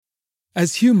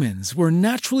As humans, we're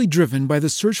naturally driven by the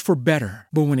search for better.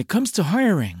 But when it comes to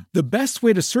hiring, the best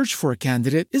way to search for a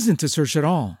candidate isn't to search at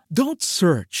all. Don't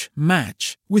search,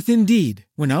 match with Indeed.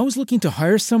 When I was looking to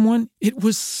hire someone, it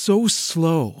was so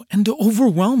slow and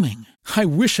overwhelming. I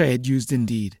wish I had used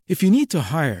Indeed. If you need to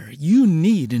hire, you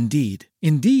need Indeed.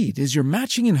 Indeed is your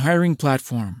matching and hiring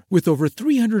platform with over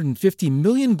 350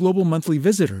 million global monthly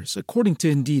visitors, according to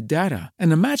Indeed data,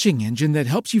 and a matching engine that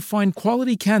helps you find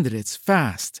quality candidates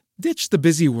fast. Ditch the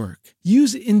busy work.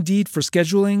 Use Indeed for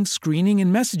scheduling, screening,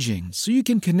 and messaging so you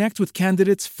can connect with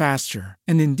candidates faster.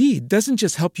 And Indeed doesn't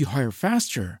just help you hire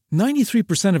faster.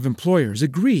 93% of employers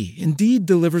agree Indeed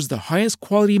delivers the highest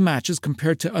quality matches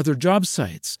compared to other job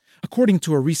sites, according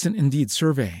to a recent Indeed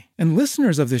survey. And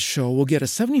listeners of this show will get a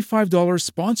 $75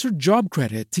 sponsored job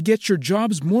credit to get your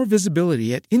jobs more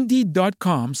visibility at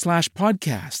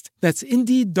Indeed.com/podcast. That's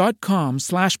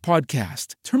Indeed.com/podcast.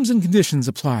 Terms and conditions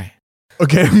apply.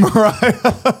 Okay,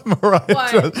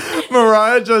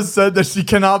 Mariah just said that she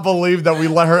cannot believe that we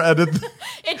let her edit.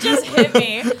 It just hit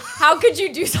me. How could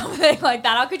you do something like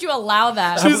that? How could you allow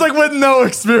that? She's like, with no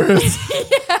experience.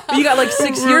 You got like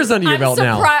 6 years under your belt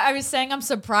now. I was saying I'm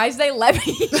surprised they let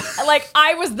me. Like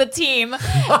I was the team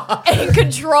in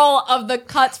control of the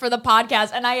cuts for the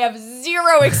podcast, and I have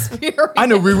zero experience. I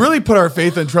know, we really put our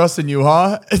faith and trust in you,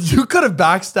 huh? You could have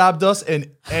backstabbed us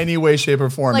in any way, shape, or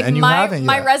form, like and you haven't yet.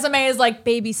 My resume is like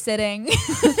babysitting,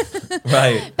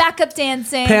 Right? backup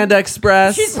dancing, Panda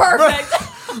Express. She's perfect.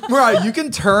 Mariah, you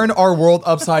can turn our world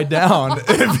upside down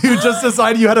if you just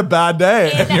decide you had a bad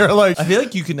day and you're like, I feel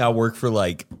like you can now work for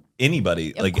like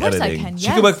anybody, like course I editing. can, She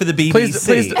yes. could work for the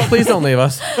BBC. Please don't leave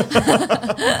us.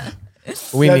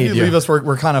 We if need you you. leave us,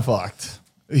 we're kind of fucked.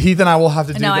 Heath and I will have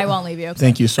to do No, that. I won't leave you.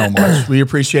 Thank you so much. We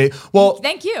appreciate. Well,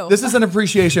 Thank you. This is an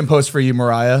appreciation post for you,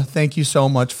 Mariah. Thank you so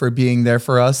much for being there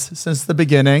for us since the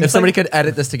beginning. If somebody could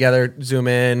edit this together, zoom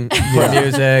in, put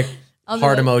music,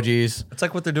 heart do it. emojis. It's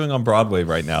like what they're doing on Broadway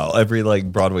right now. Every like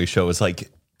Broadway show is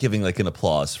like giving like an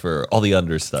applause for all the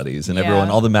understudies and Yeah. everyone,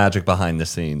 all the magic behind the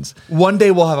scenes. One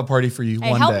day we'll have a party for you. Hey,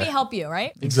 one help day. me help you,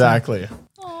 right? Exactly.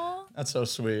 Aw. That's so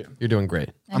sweet. You're doing great.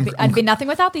 I'd be nothing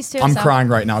without these two. I'm so. crying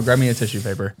right now. Grab me a tissue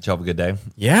paper. Did you have a good day?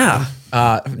 Yeah.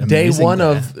 Day Amazing one day.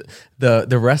 of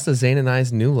the rest of Zane and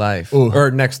I's new life, Ooh.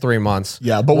 or next 3 months.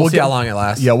 Yeah, but we'll see get, how long it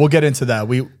lasts. Yeah, we'll get into that.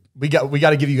 We got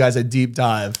to give you guys a deep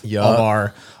dive Yup.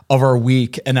 of our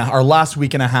week and our last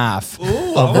week and a half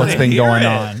of what's been going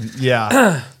on.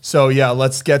 Yeah. So yeah,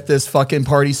 let's get this fucking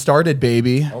party started,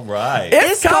 baby. All right.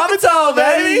 It's Kabuto,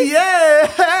 baby.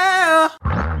 Yeah.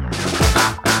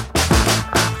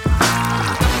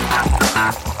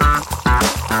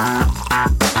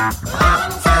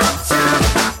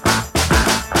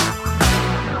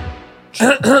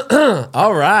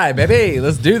 All right, baby.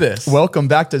 Let's do this. Welcome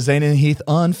back to Zane and Heath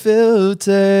Unfiltered.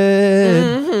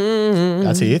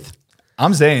 That's Heath.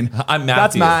 I'm Zane. I'm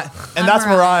That's Matthew. Matt. And I'm that's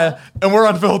Mariah. Mariah. And we're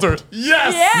unfiltered.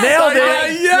 Yes. Yes, Nailed it. I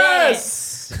did Yes.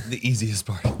 The easiest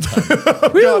part.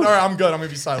 Good. All right, I'm good. I'm gonna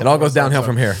be silent. It all goes downhill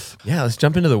from here. Yeah, let's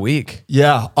jump into the week.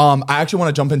 Yeah. I actually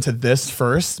want to jump into this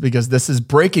first because this is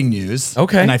breaking news.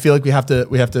 Okay. And I feel like we have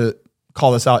to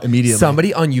call this out immediately.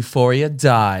 Somebody on Euphoria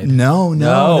died. No,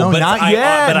 not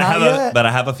yet. But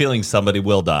I have a feeling somebody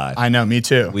will die. I know, me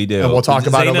too. We do. And we'll talk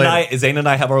about it later. Zane and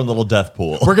I have our own little death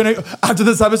pool. We're gonna after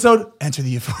this episode enter the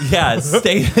Euphoria. Yeah,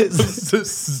 Stay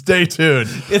tuned.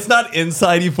 It's not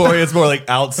inside Euphoria, it's more like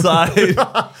outside.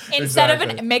 Instead of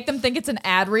Exactly. make them think it's an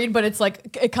ad read, but it's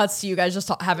like it cuts to you guys just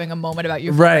having a moment about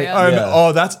your Right.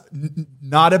 Oh, that's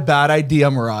not a bad idea,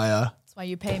 Mariah. That's why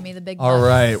you pay me the big. All bucks.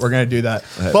 right, we're gonna do that.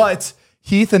 But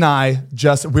Heath and I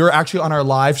we were actually on our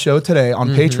live show today on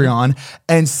Patreon,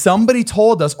 and somebody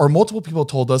told us, or multiple people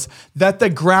told us, that the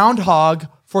groundhog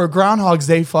for Groundhog's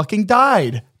Day fucking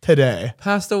died today.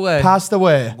 Passed away. Passed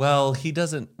away Well, he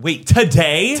doesn't. Wait,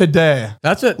 today? today.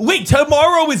 That's it. Wait,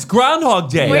 tomorrow is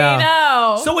Groundhog Day. We Yeah.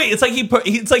 know. So wait, it's like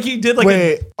he did like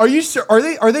Wait, are you sure?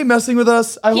 Are they messing with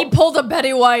us? He pulled a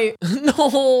Betty White.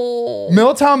 No.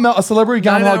 Milltown, a celebrity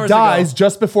 9 groundhog hours dies ago.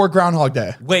 just before Groundhog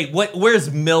Day. Wait,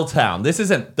 where's Milltown? This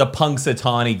isn't the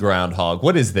Punxsutawney groundhog.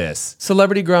 What is this?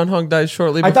 Celebrity groundhog died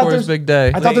shortly before his big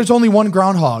day. I thought there's only one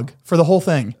groundhog for the whole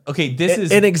thing. Okay, this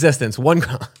is in existence. One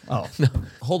ground. Oh,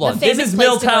 hold on. The This famous is place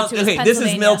to go Milltown. to is Okay, this is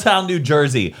Pennsylvania. Milltown, New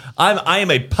Jersey. I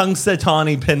am a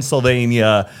Punxsutawney,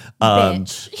 Pennsylvania.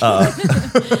 Bitch.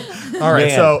 All right,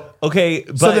 Man. so okay,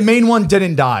 but so the main one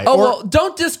didn't die. Oh, well,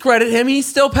 don't discredit him. He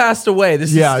still passed away.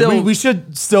 This yeah, is still. we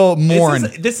should still mourn.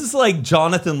 this is like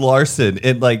Jonathan Larson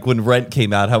in like when Rent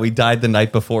came out, how he died the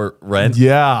night before Rent.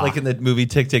 Yeah. Like in the movie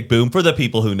Tick Tick Boom. For the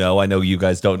people who know, I know you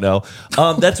guys don't know.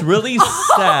 That's really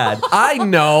sad. I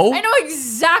know. I know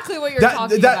exactly what you're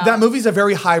talking about. That movie's a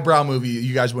very highbrow movie.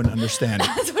 You guys wouldn't understand.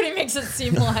 That's what he makes it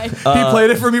seem like. He played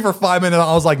it for me for 5 minutes.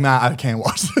 I was like, Matt, I can't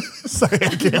watch this. I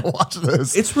can't watch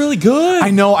this. It's really good. I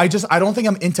know. I don't think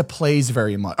I'm into plays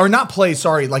very much, or not plays.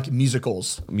 Sorry, like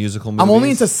musicals. Musical movies. I'm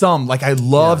only into some. Like I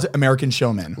loved American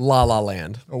Showman. La La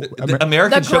Land. The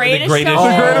American The Show, Greatest the greatest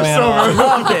Showman. show. Greatest Showman.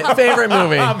 Loved it. Favorite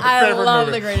movie. I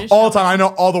love The Greatest All Show. the time. I know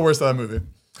all the words of that movie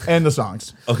and the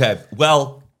songs. Okay,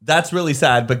 well, that's really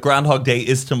sad. But Groundhog Day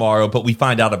is tomorrow. But we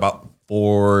find out about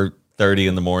 4:30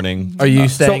 in the morning. Are you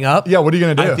staying up? Yeah. What are you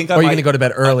gonna do? I think Or I are you might- going to go to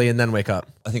bed early and then wake up?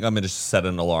 I think I'm gonna just set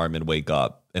an alarm and wake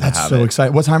up and That's have so it.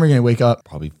 exciting. What time are you gonna wake up?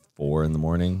 Probably 4 in the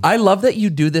morning. I love that you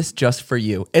do this just for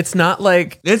you. It's not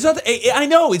like It's not. I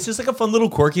know. It's just like a fun little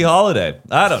quirky holiday.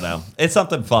 I don't know. It's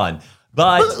something fun.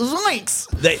 But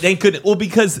they couldn't. Well,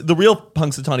 because the real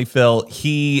Punxsutawney Phil,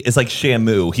 he is like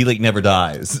Shamu. He like never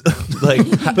dies. Like,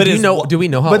 but do we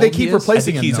know how But they old he keep is? I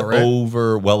replacing think him. he's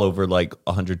though, right? well over like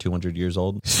 100, 200 years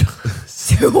old.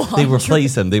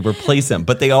 They replace him.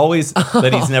 But they always,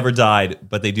 but he's never died.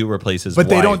 But they do replace his But wife,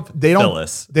 they don't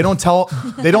Phyllis. they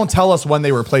don't tell us when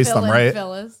they replace them, right?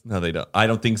 Phyllis. No, they don't. I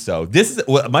don't think so. This is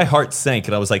my heart sank,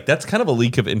 and I was like, "That's kind of a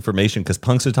leak of information," because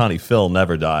Punxsutawney Phil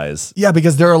never dies. Yeah,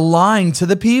 because they're lying to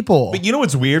the people. But you know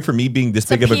what's weird for me being this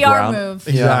It's a big of a PR ground, move.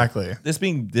 Exactly. this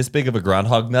being this big of a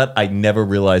groundhog nut, I never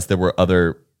realized there were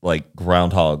other like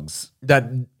groundhogs. that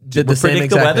did the same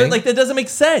Predict the exact weather? thing? Like that doesn't make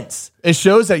sense. It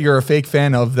shows that you're a fake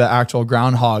fan of the actual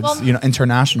groundhogs, Well,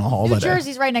 international New holiday.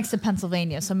 Jersey's right next to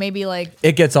Pennsylvania, so maybe like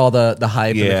it gets all the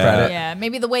hype and the Yeah. credit. yeah,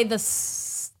 maybe the way the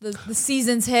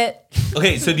seasons hit.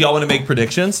 Okay, so do y'all want to make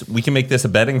predictions? We can make this a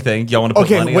betting thing. Do y'all want to put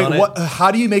Okay, money wait. on it? How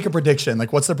do you make a prediction?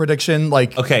 Like, what's the prediction?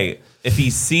 Like, Okay, if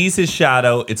he sees his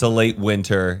shadow, it's a late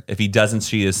winter. If he doesn't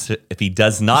see if he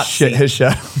does not shit, see, his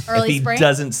shadow. Early if he spring.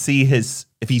 doesn't see his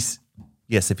if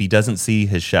he doesn't see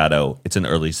his shadow, it's an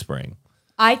early spring.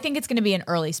 I think it's going to be an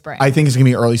early spring. I think it's gonna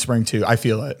be early spring too. I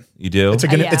feel it. You do? It's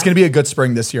yeah. gonna be a good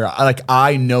spring this year.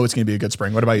 I know it's gonna be a good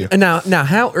spring. What about you? And now,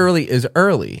 how early is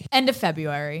early? End of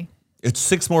February. It's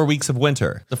 6 more weeks of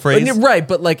winter. The phrase Right,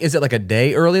 but like, is it like a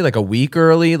day early, like a week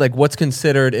early? Like, what's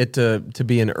considered it to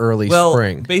be an early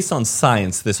spring? based on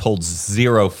science, this holds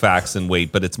zero facts and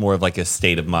weight, but it's more of like a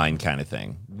state of mind kind of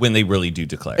thing when they really do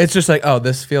declare. It's just like, oh,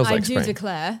 this feels I like do spring.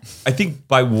 declare. I think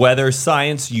by weather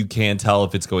science, you can tell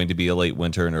if it's going to be a late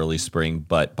winter and early spring,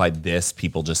 but by this,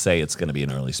 people just say it's going to be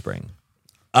an early spring.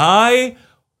 I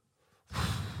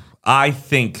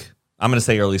think I'm going to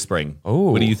say early spring. Ooh.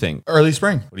 What do you think? Early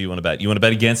spring. What do you want to bet? You want to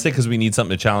bet against it because we need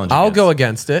something to challenge. I'll against. go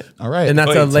against it. All right. and that's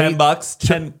Wait, a late.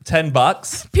 $10.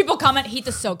 $10. People comment Heath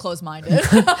is so close-minded.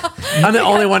 I'm the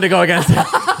only one to go against it.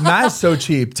 Matt is so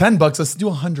cheap. $10. Let's do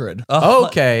 100.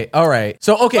 Okay, all right.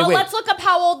 So okay, well, wait. let's look up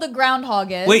how old the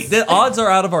groundhog is. Wait, the odds are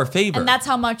out of our favor. and that's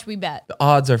how much we bet. The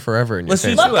odds are forever in your Let's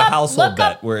favor. just do a household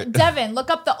bet. Where Devin,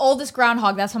 look up the oldest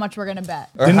groundhog. That's how much we're gonna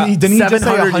bet. Didn't he just say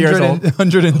 700 years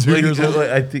 102 years old?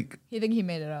 I think. You think he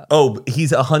made it up? Oh,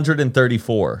 he's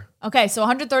 134. Okay, so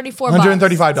 134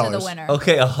 $135 bucks to the winner.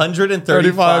 Okay,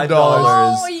 $135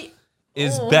 Oh,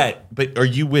 is bet. But are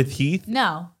you with Heath?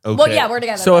 no. Okay. Well, yeah, we're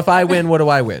together. So if I win, what do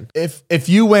I win? If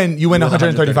you win, you win win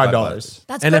 $135.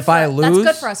 that's and good if for I us. That's lose,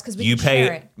 good for us because we You can share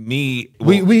pay it. me.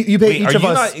 You pay each are of you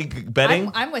us. not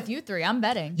betting? I'm with you three. I'm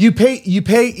betting. You pay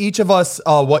each of us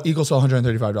what equals to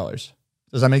 $135.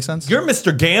 Does that make sense? You're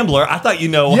Mr. Gambler. I thought you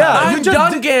know. Yeah. how- you I'm just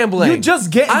done did- gambling. you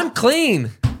just get- I'm clean.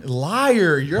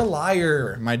 Liar. You're a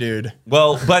liar, my dude.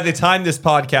 Well, by the time this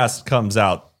podcast comes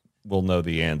out, we'll know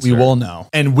the answer. We will know.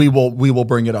 And we will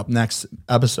bring it up next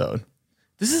episode.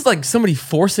 This is like somebody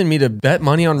forcing me to bet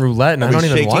money on roulette, and I Are we don't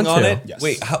even shaking want on to. it? Yes.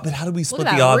 Wait, but how do we split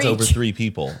at the that odds reach. over 3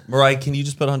 people? Mariah, can you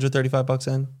just put $135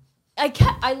 in?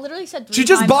 I literally said 3 She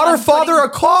just times, bought her I'm father putting-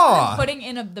 a car. I'm putting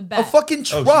in the bet. A fucking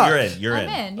Oh, truck. you're in. You're I'm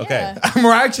in. in, Okay. yeah.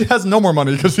 Mariah actually has no more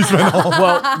money because she spent all.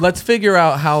 Well, let's figure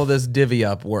out how this divvy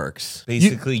up works.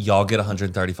 Basically, y'all get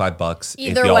 $135.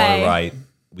 Either if y'all way. are right,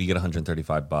 we get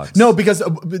 $135. No, because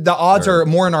the odds are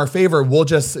more in our favor. We'll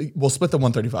split the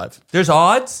 135. There's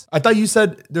odds. I thought you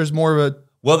said there's more of a.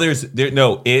 Well,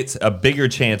 it's a bigger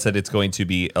chance that it's going to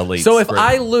be a late. So if spring.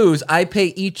 I lose, I pay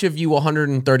each of you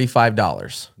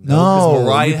 $135. No, 'cause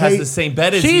Mariah you has pay- the same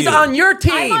bet as She's you. on your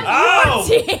team. I'm on Oh!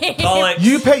 your team. Call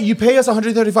it. You pay us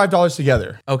 $135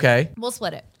 together. Okay. We'll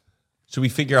split it. Should we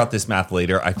figure out this math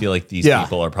later? I feel like these Yeah.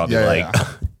 people are probably Yeah, like, yeah.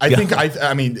 I think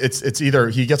I mean it's either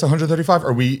he gets 135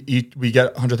 or we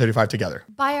get 135 together.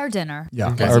 Buy our dinner. Yeah.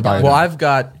 Okay. Or buy Well, it. I've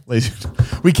got. Lazy.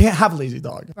 We can't have lazy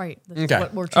dog. Right. That's Okay.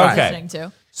 what we're Okay. transitioning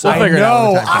to. We'll figure it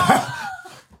out. know. when the time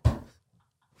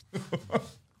comes.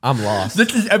 I'm lost.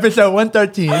 This is episode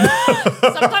 113.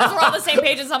 Sometimes we're on the same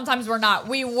page and sometimes we're not.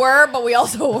 We were, but we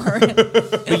also weren't.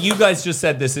 But you guys just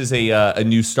said this is a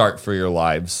new start for your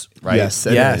lives, right? Yes,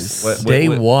 it Yes. is. Day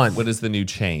one. What is the new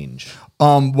change?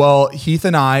 Well, Heath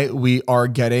and I, we are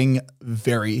getting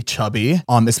very chubby.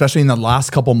 Especially in the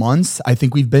last couple months. I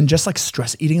think we've been just like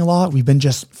stress eating a lot.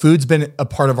 Food's been a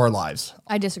part of our lives.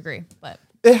 I disagree, but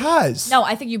It has. no,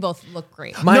 I think you both look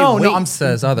great. My No, weight I'm-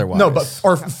 says otherwise. No, but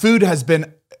our food has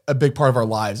been a big part of our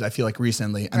lives. I feel like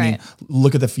recently. I mean, Right.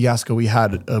 look at the fiasco we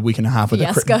had a week and a half with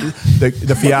Fiasco.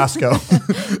 the fiasco.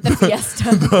 The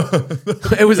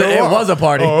fiesta. it was a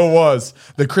party. Oh, it was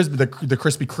the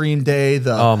Krispy Kreme day.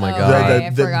 Oh my God. Okay, I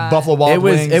the forgot. Buffalo Wild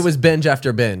Wings. It was binge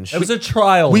after binge. It was a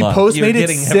trial. We month. You were postmated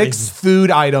getting 6 everything.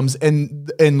 food items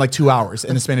in like 2 hours,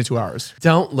 in a span of 2 hours.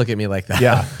 Don't look at me like that.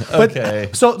 Yeah. But, Okay.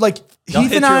 So like Don't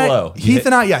Heath hit and your I, low. Heath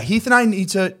and I need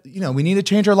to, we need to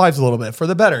change our lives a little bit for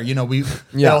the better.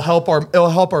 It'll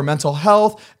help our mental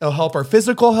health. It'll help our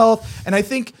physical health. And I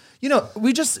think,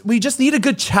 we just need a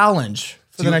good challenge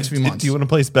for the next few months. Do you want to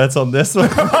place bets on this one?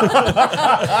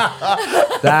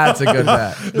 That's a good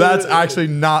bet. That's actually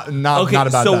not a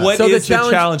bad so bet. what So the is the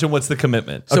challenge- challenge and what's the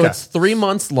commitment? So Okay. it's 3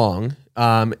 months long.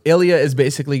 Ilya is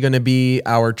basically going to be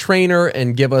our trainer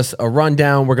and give us a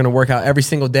rundown. We're going to work out every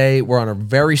single day. We're on a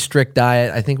very strict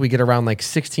diet. I think we get around like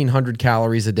 1,600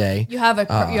 calories a day. You have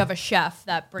a chef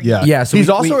that brings Yeah. Yeah, so he's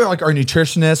we- also like our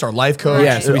nutritionist, our life coach.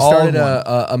 Yeah, so we all started in one.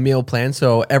 a meal plan.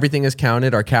 So everything is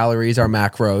counted, our calories, our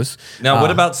macros. Now,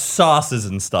 what about sauces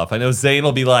and stuff? I know Zane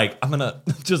will be like, I'm gonna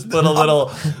just put a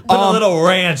little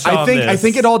ranch on this. I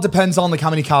think it all depends on like how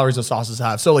many calories the sauces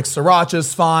have. So like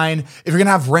sriracha's fine. If you're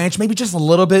gonna have ranch, maybe just a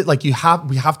little bit. Like we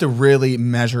have to really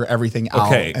measure everything out.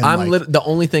 Okay. and, The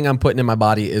only thing I'm putting in my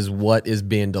body is what is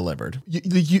being delivered.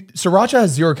 Sriracha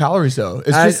has 0 calories though.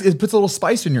 It puts a little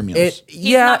spice in your meals.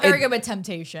 He's not very good with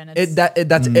temptation.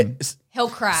 That's it. He'll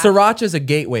crack. Sriracha is a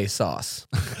gateway sauce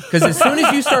because as soon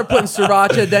as you start putting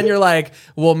sriracha, then you're like,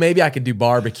 well, maybe I could do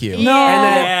barbecue. No. And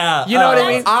then, Yeah. you know what I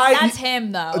mean? That's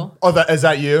him though. Oh, is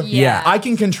that you? Yeah. I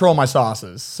can control my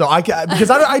sauces, so because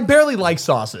I barely like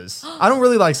sauces. I don't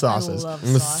really like sauces, love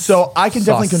sauce. so I can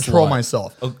definitely Sauce control slut.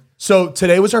 myself. So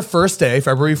today was our first day,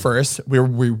 February 1st.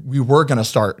 We were gonna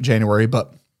start January,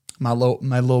 but my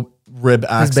little rib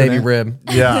accident. baby rib.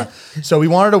 Yeah. So we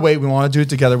wanted to wait. We want to do it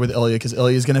together with Ilya because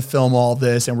Ilya is gonna film all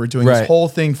this, and we're doing Right. this whole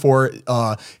thing for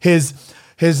his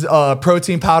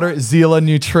protein powder, Zila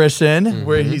Nutrition,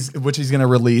 which he's gonna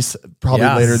release probably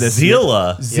Yeah, later this year.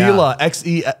 Zila. Zila,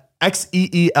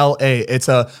 XEELA. It's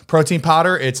a protein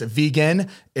powder. It's vegan.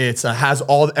 It's has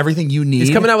everything you need. He's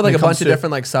coming out with when like it a comes bunch of to-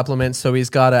 different like supplements. So he's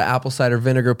got apple cider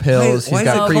vinegar pills. Why He's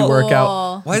is got it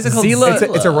pre-workout. Why is it called Zila-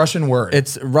 Zila? It's a Russian word.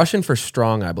 It's Russian for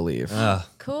strong, I believe.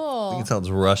 Cool. It sounds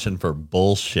Russian for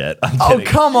bullshit. I'm Oh, kidding.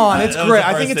 come on. It's That was great. the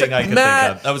I first think it's thing I could Matt,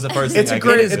 think of. That was the first thing it's I a could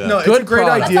great. think of. It's a Good great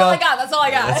product. That's all I idea. got. That's all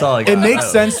I got. That's all I got. It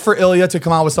makes sense for Ilya to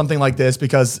come out with something like this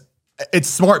because it's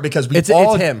smart because we It's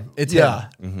him. It's yeah.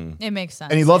 him. It makes sense.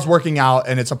 And he loves working out,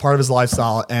 and it's a part of his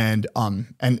lifestyle, and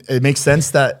it makes sense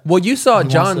that. Well, you saw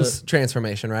wants John's to-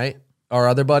 transformation, right? Our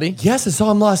other buddy. Yes, I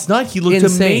saw him last night. He looked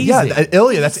Insane. amazing. Yeah,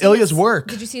 Ilya. That's Ilya's work.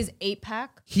 Did you see his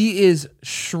 8-pack? He is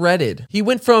shredded. He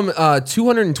went from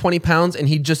 220 pounds and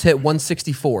he just hit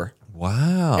 164.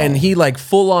 Wow. And he like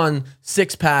full on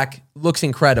 6-pack, looks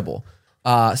incredible.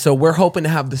 So we're hoping to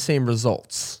have the same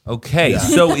results. Okay,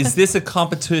 so is this a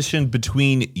competition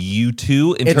between you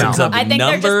two in It's terms not. of I think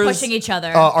numbers? they're just pushing each other.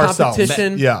 Ourselves.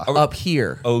 Competition Yeah. up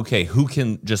here. Okay, who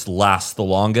can just last the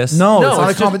longest? No, No, it's not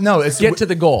it's a competition. No, it's get to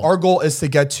the goal. Our goal is to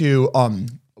get to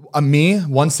me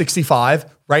 165.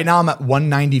 Right now I'm at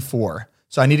 194,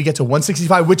 so I need to get to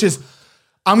 165, which is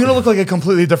I'm gonna look like a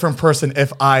completely different person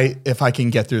if I can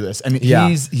get through this. And Yeah.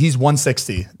 he's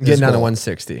 160. Getting down to goal.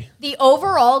 160. The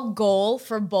overall goal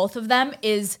for both of them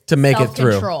is To make it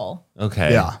through. self-control.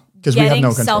 Okay. Yeah, because we have Getting no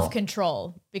control.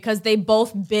 self-control because they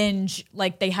both binge,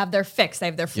 like they have their fix. They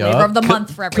have their flavor Yup. of the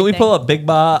month for everything. Can we pull up Big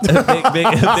Bob? Big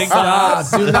Bob?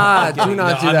 Do not do No,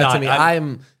 that I'm to me.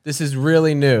 not. This is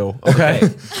really new. Okay.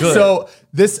 Good. So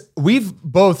we've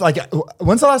both like.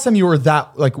 When's the last time you were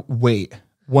that like weight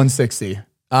 160?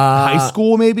 High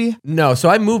school maybe. No, so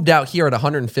I moved out here at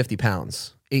 150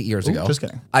 pounds 8 years ago. just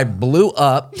kidding. I blew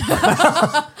up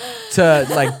to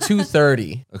like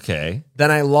 230. Okay. Then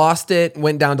I lost it,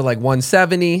 went down to like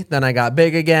 170. Then I got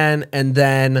big again. And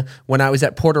then when I was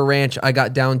at Porter Ranch, I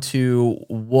got down to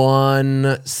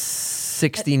 170.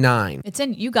 169. It's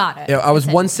in. You got it. Yeah, I was It's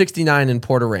in. 169 in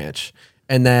Porter Ranch.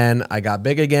 And then I got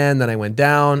big again. Then I went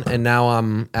down. And now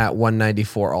I'm at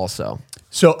 194 also.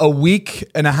 So a week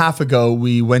and a half ago,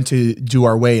 we went to do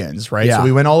our weigh-ins, right? Yeah. So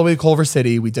we went all the way to Culver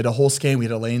City. We did a whole scan. We had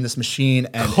to lay in this machine.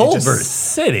 And it Culver just-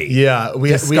 City. Yeah,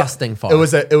 Disgusting far.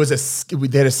 They had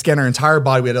to scan our entire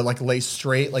body. We had to like lay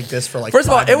straight like this for like. First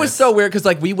of all, 5 it was minutes. so weird because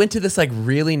like we went to this like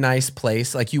really nice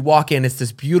place. Like you walk in, it's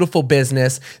this beautiful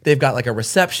business. They've got like a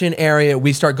reception area.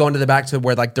 We start going to the back to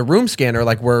where like the room scanner,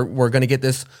 like we're gonna get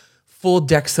this full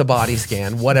DEXA body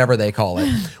scan, whatever they call it.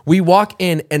 We walk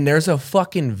in and there's a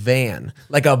fucking van,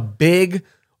 like a big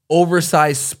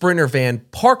oversized Sprinter van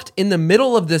parked in the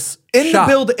middle of this shop.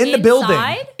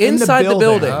 Inside? Inside the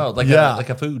building. Oh, like Yeah. like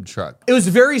a food truck. It was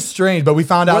very strange, but we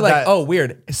found We're out like, that oh,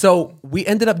 weird. So we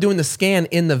ended up doing the scan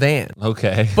in the van.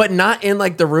 Okay. But not in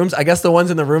like the rooms. I guess the ones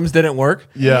in the rooms didn't work.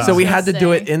 Yeah. So we had to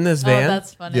do it in this van. Oh,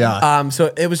 that's funny. yeah.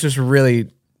 So it was just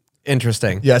really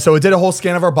interesting. Yeah, so it did a whole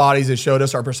scan of our bodies. It showed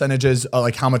us our percentages,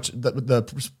 like how much the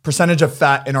percentage of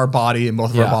fat in our body, in both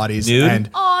of our Yeah. bodies, Nude? and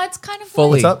Oh, it's kind of Fully.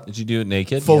 what's up? Did you do it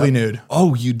naked? Fully nude.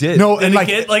 Oh, you did. No, Did and it like-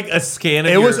 get like a scan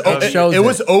of It was shows it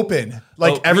was it. open,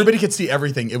 like Oh, everybody could see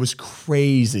everything. It was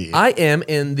crazy. I am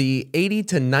in the 80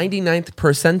 to 99th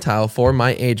percentile for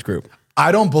my age group.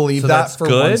 I don't believe So that that's for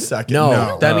good? 1 second.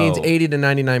 No, that No. means 80 to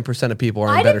 99% of people are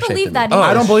in I better didn't shape believe than that. me.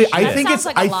 I don't believe. I That think sounds it's.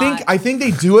 like a I think. lot. I think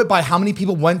they do it by how many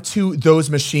people went to those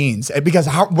machines, because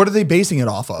what are they basing it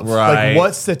off of? Right. Like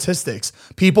what statistics?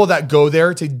 People that go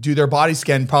there to do their body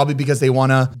scan probably because they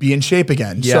want to be in shape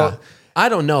again. Yeah. So I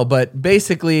don't know, but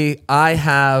basically I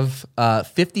have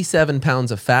 57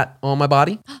 pounds of fat on my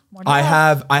body. I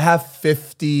have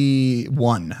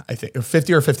 51, I think, or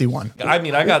 50 or 51. I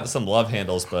mean, I got some love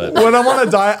handles, but When I'm on a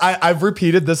diet, I've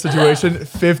repeated this situation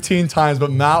 15 times,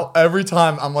 but Matt, every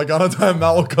time I'm like on a diet,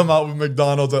 Matt will come out with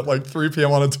McDonald's at like 3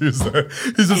 p.m. on a Tuesday.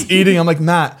 He's just eating. I'm like,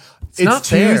 Matt, it's not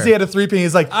fair. Tuesday at a 3 p.m.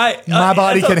 He's like, I- my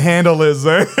body that's can handle this.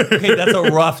 okay, that's a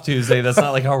rough Tuesday. That's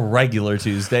not like a regular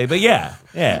Tuesday, but yeah.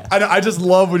 I just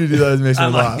love when you do that. It makes me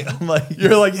I'm laugh. like, I'm like,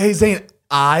 You're like, hey, Zane,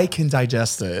 I can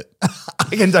digest it.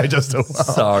 I can digest it well.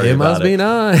 sorry. It about must be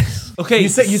nice. Okay, You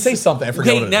say something. I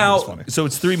forget Okay, what it now is. It's funny. so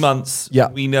it's 3 months. Yeah.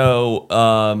 we know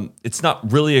it's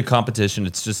not really a competition.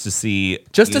 It's just to see,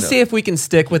 Just to you know. see if we can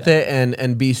stick with it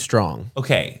and be strong.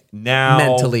 Okay, now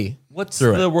Mentally what's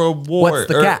through the it. reward? What's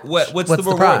the Or catch? what's What's the the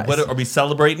reward? prize? What are we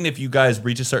celebrating if you guys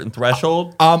reach a certain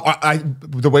threshold?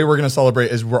 The way we're gonna celebrate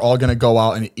is we're all gonna go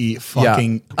out and eat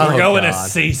fucking. Oh, God.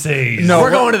 CC's. No,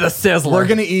 We're going to the Sizzler. We're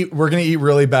gonna eat. We're gonna eat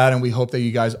really bad, and we hope that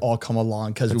you guys all come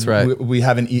along because right. we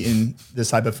haven't eaten this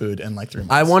type of food in like 3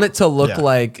 months. I want it to look Yeah.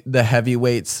 like the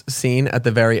heavyweights scene at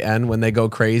the very end when they go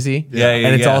crazy. Yeah,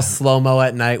 and it's yeah. all slow mo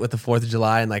at night with the 4th of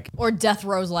July and like, Or Death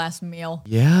Row's last meal.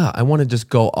 yeah, I want to just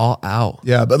go all out.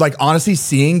 Yeah, but like honestly,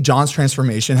 seeing John's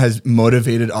transformation has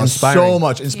motivated us so Inspiring.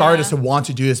 much, inspired Yeah. us to want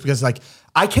to do this because like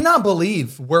I cannot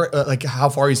believe where like how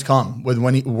far he's come with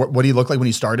what he looked like when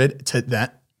he started to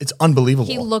that. It's unbelievable.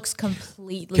 He looks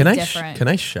completely Can different. can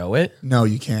I show it? No,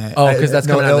 you can't. Oh, 'cause that's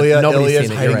coming out of the- Ilya, nobody's Ilya's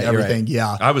seen it. hiding You're right, you're right. everything.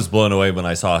 Yeah, I was blown away when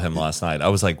I saw him last night. I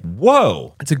was like,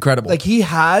 whoa. It's incredible. like he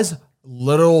has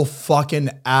little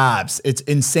fucking abs. It's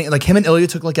insane. Like him and Ilya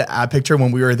took like an ab picture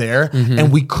when we were there, Mm-hmm.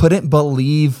 and we couldn't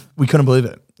believe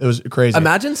it. It was crazy.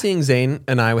 Imagine seeing Zayn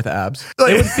and I with abs.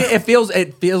 It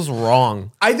feels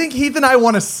wrong. I think Heath and I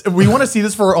want to see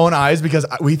this for our own eyes because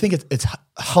we think it's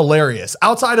hilarious.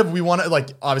 Outside of we want to like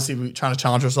obviously we trying to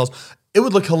challenge ourselves. It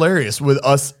would look hilarious with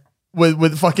us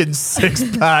with fucking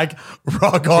 6-pack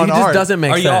rock on It just art. doesn't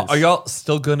make sense. Are y'all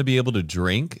still going to be able to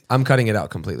drink? I'm cutting it out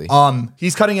completely.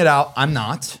 He's cutting it out. I'm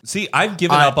not. See, I've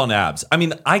given up on abs. I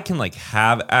mean, I can like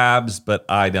have abs, but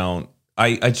I don't.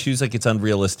 I choose like it's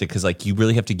unrealistic because like you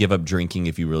really have to give up drinking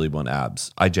if you really want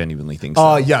abs. I genuinely think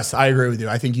so. Yes, I agree with you.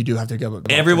 I think you do have to go.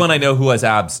 Everyone I know who has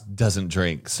abs doesn't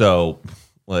drink, so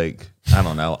like I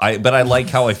don't know. But I like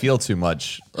how I feel too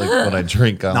much like when I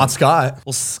drink. Not Scott.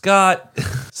 Well, Scott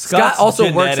Scott also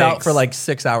works out genetics- for like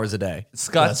 6 hours a day.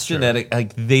 Scott's genetic.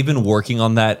 Like they've been working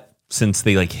on that since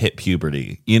they like hit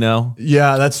puberty. You know.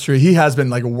 Yeah, that's true. He has been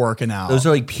like working out. Those are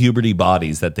like puberty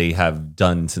bodies that they have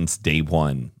done since day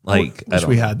one. Like I Wish don't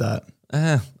we know. had that.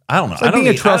 I don't know. It's like being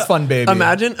a trust fund baby.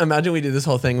 Imagine we do this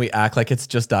whole thing. We act like it's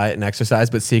just diet and exercise,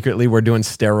 but secretly we're doing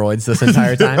steroids this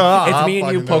entire time. It's me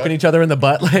and you fucking poking do it. each other in the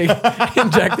butt, like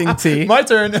injecting tea. My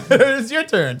turn. It's your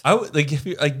turn. I would like if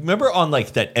you like remember on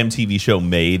like that MTV show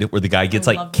Made where the guy gets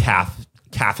like love calf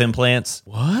calf implants.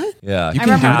 What? Yeah. You I can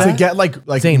do remember that? To get like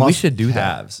Zane, we muscle- should do that.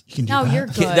 Calves. You can do No, that. you're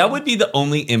good. That would be the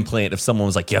only implant. If someone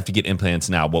was like, "You have to get implants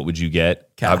now," what would you get?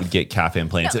 Calf. I would get calf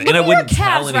implants, No, and look I at wouldn't your tell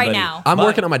calves right anybody. now. I'm Mine-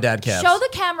 working on my dad calves. Show the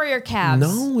camera your calves.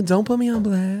 No, don't put me on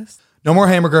blast. No more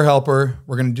hamburger helper.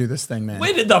 We're gonna do this thing, man.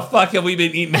 When did the fuck have we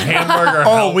been eating hamburger?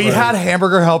 Oh, we helper? had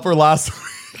hamburger helper last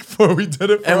week before we did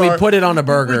it. For And we our- put it on a We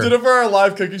burger did it for our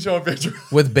live cooking show on Patreon.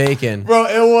 with bacon. Bro,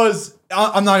 it was.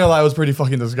 I'm not gonna lie, it was pretty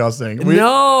fucking disgusting.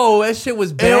 No, that shit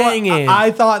was banging.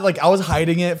 I thought like I was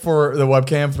hiding it for the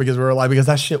webcam because we were live because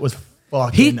that shit was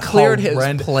fucking. He cleared his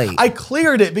horrendous. plate. I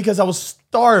cleared it because I was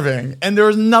starving and there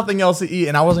was nothing else to eat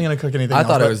and I wasn't gonna cook anything. I else,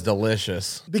 thought it but- was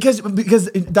delicious. because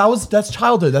that's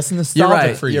childhood. That's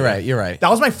nostalgic for you. You're right. That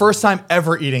was my first time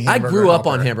ever eating. I Hamburger grew up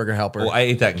helper. on Hamburger Helper. Oh, I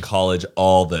ate that in college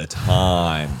all the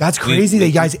time. That's crazy that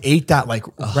you guys ate that like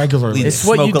regularly. It's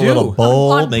what you Smoke a little do.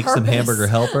 bowl, On make some purpose. hamburger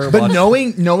helper. But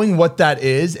watch- knowing what that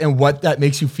is and what that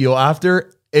makes you feel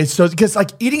after, it's so because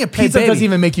like eating a pizza baby. doesn't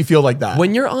even make you feel like that.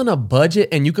 When you're on a budget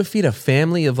and you could feed a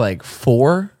family of like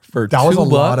 4 for that was $2, a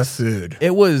lot of food.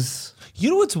 It was. You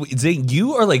know what's weird? Zane,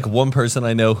 you are like one person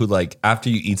I know who like after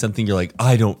you eat something, you're like,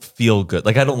 I don't feel good.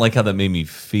 Like I don't like how that made me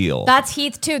feel. That's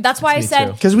Heath too. That's why I me said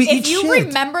too. 'Cause we if eat you shit.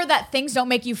 remember that things don't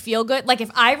make you feel good, like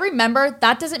if I remember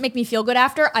that doesn't make me feel good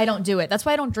after, I don't do it. That's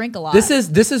why I don't drink a lot. This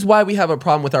is why we have a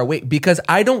problem with our weight because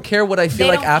I don't care what I feel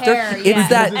They like don't after. care, It's yeah.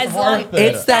 that As long-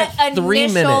 it's that 3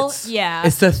 initial- minutes. Yeah.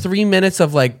 It's the 3 minutes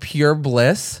of like pure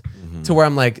bliss to where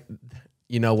I'm like,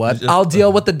 you know what? I'll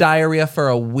deal with the diarrhea for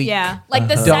a week. yeah. Like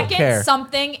the Don't second care.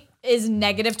 something is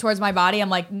negative towards my body, I'm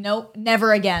like, nope,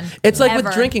 never again. It's like with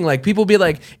Ever. drinking. Like people be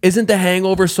like, "Isn't the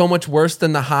hangover so much worse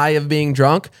than the high of being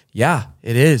drunk?" Yeah,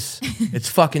 it is. It's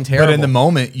fucking terrible. But in the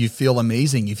moment, you feel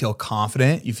amazing. You feel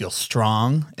confident. You feel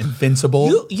strong,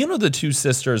 invincible. You know the two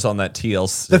sisters on that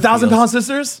TLC. The 1,000-pound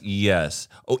sisters. Yes.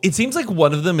 Oh, it seems like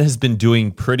one of them has been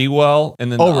doing pretty well,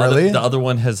 and then Oh, the really? the other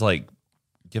one has like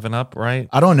given up. Right?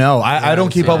 I don't know. I don't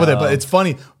keep up with it, but Yeah. it's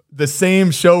funny. The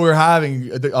same show we were having,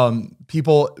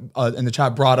 people in the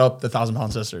chat brought up the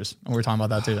 1,000-pound sisters, and we were talking about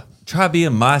that too. Try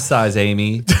being my size,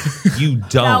 Amy. You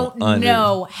don't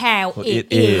know how It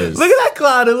is. Look at that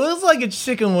cloud. It looks like a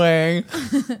chicken wing.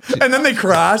 And then they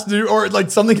crash, dude, or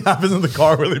like something happens in the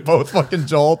car where they both fucking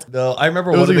jolt. No, I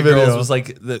remember It one was of the like a girls video. was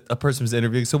like, a person was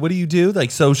interviewing. So, what do you do?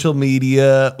 Like social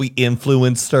media, we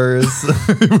influencers,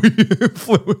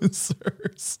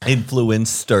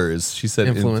 influencers. She said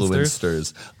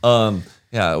Influencers? influencers.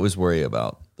 Yeah, I always worry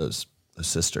about those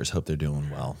sisters. Hope they're doing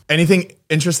well. Anything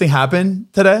interesting happened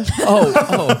today?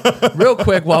 real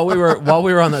quick while we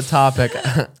were on the topic,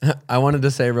 I wanted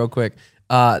to say real quick.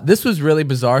 This was really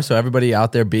bizarre, so everybody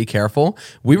out there be careful.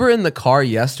 We were in the car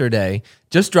yesterday,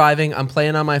 just driving. I'm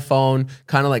playing on my phone,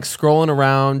 kind of like scrolling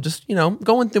around, just, you know,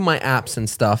 going through my apps and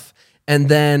stuff. And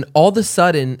then all of a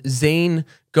sudden, Zane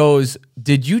goes,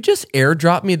 "Did you just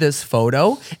airdrop me this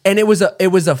photo?" And it was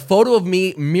a photo of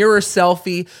me, mirror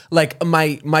selfie, like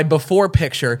my before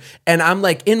picture. And I'm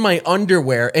like in my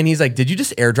underwear. And he's like, "Did you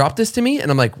just airdrop this to me?"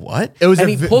 And I'm like, "What?" It was and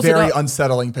a he pulls it very up.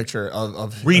 unsettling picture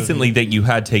of Recently, that you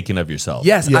had taken of yourself.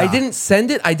 Yes, Yeah. I didn't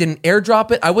send it. I didn't airdrop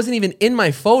it. I wasn't even in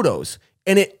my photos.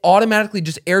 And it automatically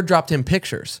just airdropped him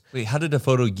pictures. Wait, how did a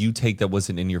photo you take that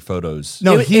wasn't in your photos?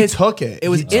 No, It- he it- took it. it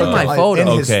was He in took my it, like, photo.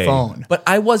 in his Okay. phone. But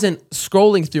I wasn't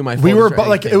scrolling through my photos. We were or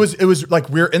like anything. it was like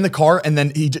we were in the car and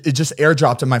then it just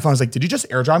airdropped in my phone. I was like, "Did you just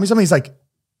airdrop me something?" He's like,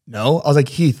 "No." I was like,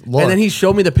 "Heath, look." And then he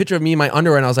showed me the picture of me in my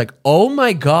underwear, and I was like, "Oh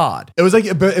my god!" it was like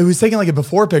it was taking like a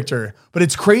before picture, but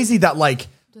it's crazy that like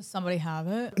Does somebody have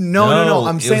it? no.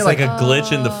 I'm it saying was like a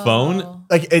glitch in the phone.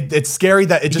 like it's scary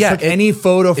that it just Yeah, took it- any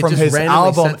photo it from just his randomly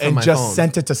album sent from and my just phone.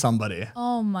 sent it to somebody.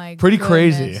 Oh my Pretty goodness.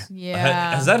 crazy.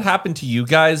 Yeah. Has that happened to you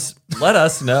guys? Let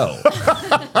us know.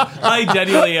 I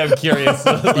genuinely am curious.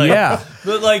 Like, Yeah.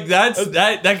 but like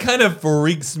that kind of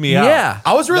freaks me out. Yeah.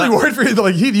 I was really worried for you.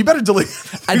 Like, Heath, you better delete.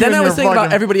 And then in I was your thinking about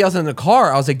fucking- everybody else in the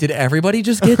car. I was like, did everybody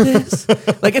just get this?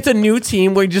 Like, it's a new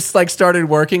team we just like started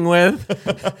working with.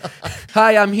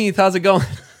 Hi, I'm Heath. How's it going?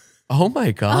 Oh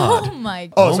my god. Oh my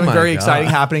god. Oh, Oh something my very God. exciting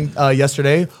happening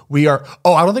yesterday. We are.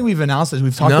 Oh, I don't think we've announced this.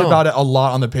 We've talked No. about it a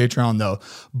lot on the Patreon though.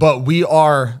 But we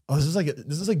are. Oh, this is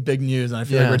like big news, and I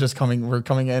feel Yeah. like we're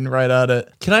coming in right at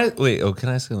it. Can I wait? Oh, can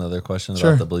I ask another question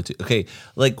Sure. about the Bluetooth? Okay,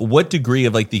 like what degree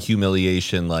of like the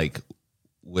humiliation like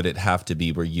would it have to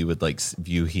be where you would like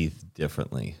view Heath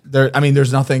differently?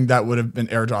 There's nothing that would have been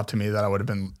airdropped to me that I would have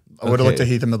been. I would have looked Okay.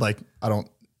 at Heath and been like, I don't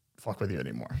fuck with you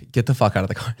anymore. Get the fuck out of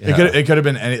the car. It could have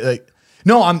been any like.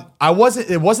 No, I wasn't.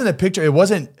 It wasn't a picture. It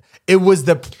wasn't. It was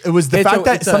the fact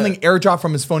that it's a- something airdropped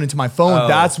from his phone into my phone. Oh.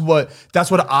 That's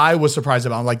what I was surprised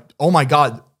about. I'm like, oh my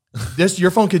god,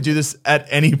 your phone could do this at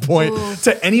any point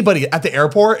to anybody at the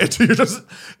airport. You're just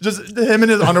him in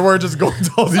his underwear just going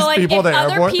to all these like, people at if the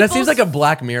other airport. people- That seems like a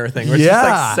Black Mirror thing. Where it's just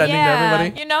like sending to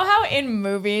everybody. You know how in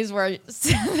movies where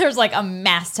there's like a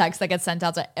mass text that gets sent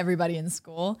out to everybody in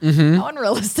school? How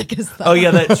unrealistic is that? Oh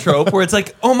yeah, that trope where it's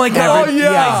like, oh my god,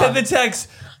 yeah. I sent the text,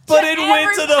 but it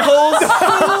went to the whole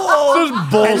school.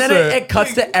 Just bullshit. And then it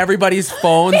cuts to everybody's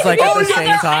phones like at the same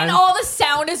And time. all the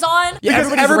sound is on. Yeah,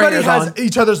 because everybody's everybody ringers has on.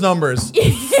 each other's numbers.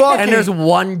 Fucking- And there's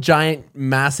one giant,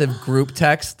 massive group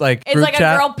text, like It's group like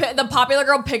chat. a girl, the popular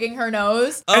girl picking her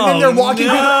nose. and then they're walking.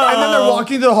 no. And then they're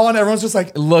walking to the hall, and everyone's just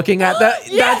like, looking at that.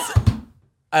 That's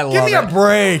I love "Give me it. a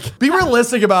break. Be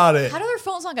realistic about it." How do their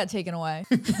phones not got taken away?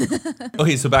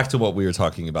 Okay, so back to what we were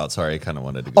talking about. Sorry, I kind of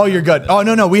wanted to. Oh, you're good. Oh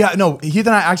no, Heath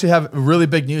and I actually have really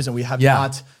big news, and we have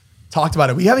not talked about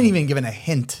it. We haven't even given a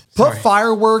hint. Put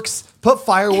fireworks. Jared, put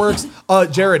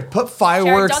Jared,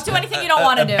 fireworks. don't do anything you don't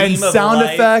want to do. and Beam of sound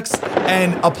light. effects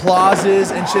and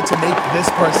applauses and shit to make this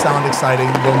part sound exciting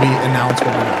when we announce what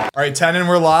we're doing. All right, 10 and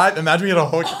we're live. Imagine we get a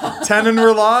hook. 10 and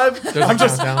we're live. I'm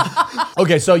just down.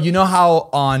 Okay, so you know how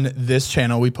on this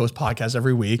channel we post podcasts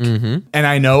every week, and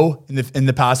I know in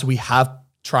the past we have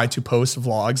tried to post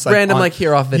vlogs, Random, like,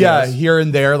 here-off videos. Yeah, here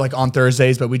and there, like on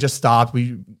Thursdays, but we just stopped.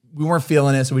 We weren't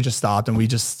feeling it, so we just stopped and we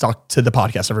just stuck to the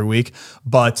podcast every week.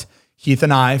 But Heath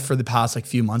and I, for the past like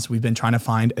few months, we've been trying to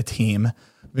find a team.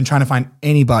 We've been trying to find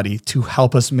anybody to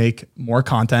help us make more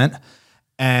content,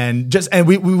 and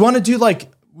we want to do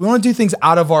things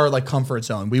out of our like comfort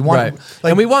zone. We want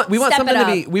And we want Step something it to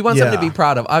up. be something to be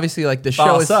proud of. Obviously, like the show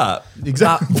Boss is up.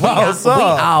 exactly. Wow,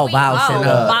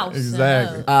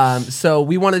 exactly. So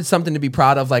we wanted something to be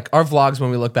proud of. Like our vlogs,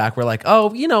 when we look back, we're like,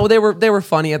 oh, you know, they were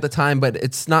funny at the time, but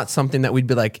it's not something that we'd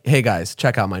be like, hey guys,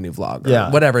 check out my new vlog,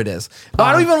 or whatever it is.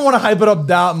 I don't even want to hype it up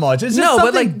that much. It's just No,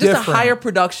 but something like just a different. higher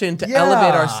production to Yeah.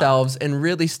 elevate ourselves and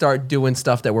really start doing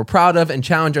stuff that we're proud of and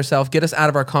challenge ourselves, get us out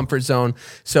of our comfort zone.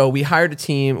 So we hired a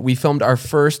team. We filmed our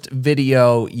first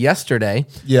video yesterday.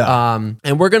 Yeah.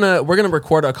 And we're gonna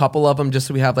record a couple of them just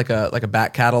so we have like a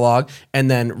back catalog, and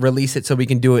then release it so we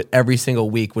can do it every single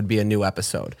week. Would be a new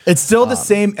episode. It's still the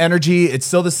same energy. It's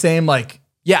still the same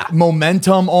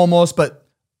momentum almost, but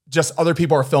just other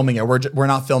people are filming it. We're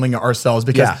not filming it ourselves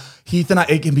because Heath and I,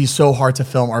 it can be so hard to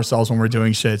film ourselves when we're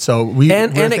doing shit. So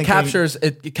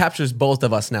it captures both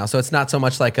of us now. So it's not so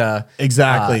much like a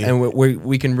Exactly. and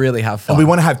we can really have fun. we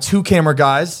want to have 2 camera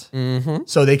guys,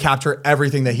 so they capture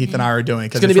everything that Heath and I are doing.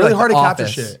 Because gonna it's be really like hard to The capture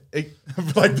Office. shit.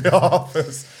 Like The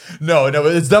Office. No,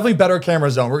 it's definitely better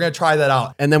camera zone. We're gonna try that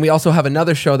out. And then we also have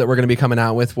another show that we're going to be coming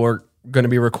out with. We're going to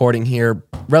be recording here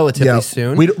relatively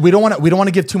soon. We don't want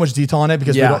to give too much detail on it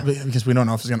because Yeah. we don't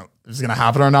know if it's gonna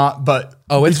happen or not. But It's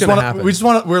we gonna just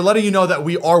happen. we're letting you know that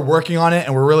we are working on it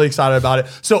and we're really excited about it.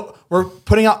 So we're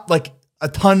putting out like a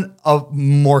ton of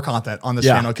more content on this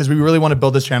channel because we really want to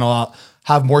build this channel out,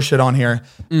 have more shit on here,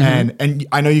 and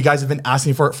I know you guys have been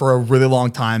asking for it for a really long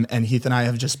time, and Heath and I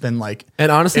have just been like,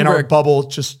 And honestly, in our we're- bubble,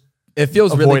 just. It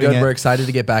feels really avoiding good. it. We're excited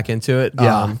to get back into it.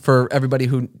 Yeah. For everybody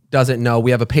who doesn't know,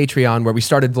 we have a Patreon where we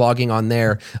started vlogging on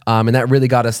there. And that really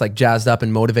got us like jazzed up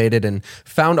and motivated and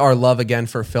found our love again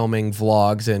for filming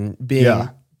vlogs and being,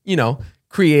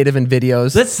 creative in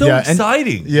videos. That's so Yeah, and-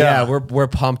 exciting. yeah, we're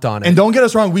pumped on it. And don't get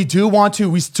us wrong, we do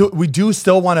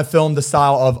still want to film the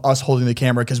style of us holding the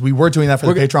camera because we were doing that for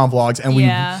the Patreon vlogs, and we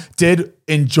did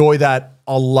enjoy that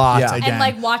a lot Yeah. again. And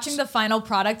like watching the final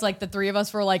product, like the 3 of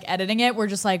us were like editing it, we're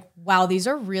just like, wow, these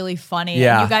are really funny.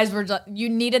 Yeah. And you guys were you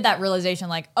needed that realization,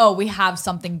 like, oh, we have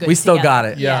something good. We still together.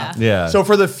 got it. Yeah. Yeah. So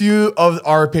for the few of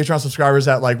our Patreon subscribers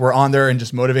that like were on there and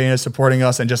just motivating us, supporting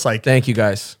us, and just like, Thank you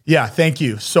guys. thank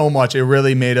you so much. It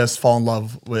really made us fall in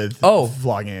love with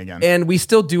vlogging again. And we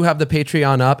still do have the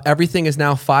Patreon up. Everything is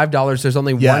now $5. There's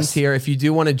only one tier. If you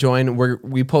do want to join,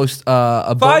 we post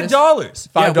a bonus. $5.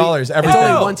 $5 every It's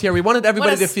only day. one tier. We wanted everybody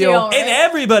What a to feel. steal. And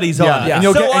everybody's on it. And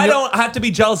you'll So get- and I you'll- don't have to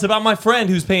be jealous about my friend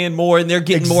who's paying more and they're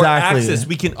getting more Exactly. access.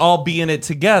 We can all be in it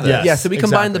together. Yes. Yeah, so we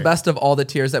combined the exactly. best of all the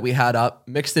tiers that we had up,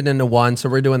 mixed it into one. So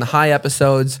we're doing the high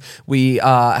episodes. We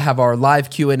have our live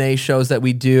Q&A shows that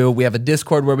we do. We have a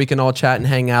Discord where we can all chat and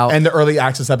hang out. And the early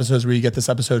access episodes where you get this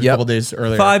episode a couple days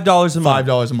earlier. $5 a month.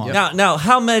 $5 a month. Now,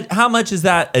 how much is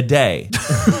that a day?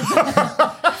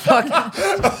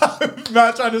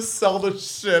 Matt trying to sell the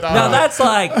shit out Now of it. that's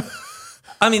like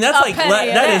I mean, that's like penny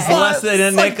a that day. is less than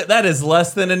a nickel. That is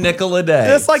less than a nickel a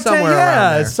day. It's like Somewhere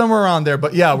around there. it's somewhere around there.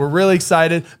 But yeah, we're really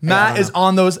excited. Matt is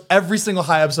on those every single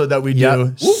high episode that we do.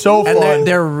 Yep. So And fun.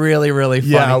 they're really, really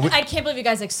funny. Yeah, I can't believe you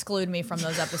guys exclude me from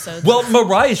those episodes. Well,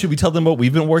 Mariah, should we tell them what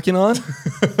we've been working on?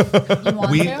 you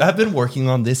want We to? have been working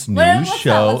on this new What's that?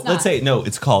 show. What's that? Let's say no.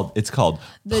 It's called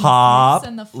The Pop, Dukes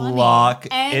and the Funny. Lock,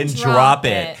 And and Drop Drop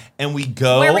It. It, and we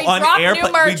go Where we on drop airplane.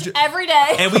 new merch every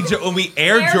day. and when we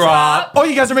Airdrop. airdrop. oh,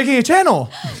 you guys are making a channel.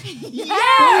 Yes.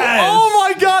 Oh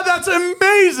my God, that's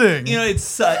amazing. You know,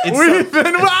 it's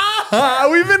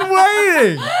We've been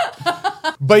waiting.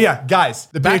 But yeah, guys,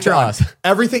 the Back to Patreon, us.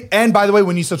 everything. And by the way,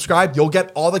 when you subscribe, you'll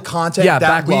get all the content Yeah,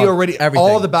 that we backlog, already, everything.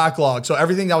 all the backlog. So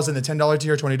everything that was in the $10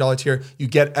 tier, $20 tier, you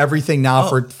get everything now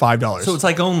for $5. So it's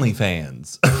like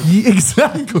OnlyFans.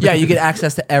 exactly. Yeah, you get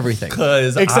access to everything.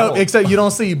 Because Except you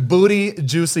don't see booty,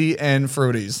 juicy, and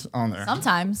fruities on there.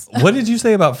 Sometimes. what did you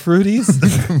say about fruities?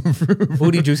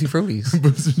 Booty juicy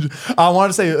fruities. I wanted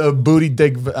to say booty,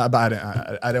 dick, but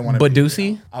I didn't want to.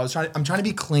 Badusi? I'm trying to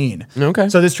be clean. Okay.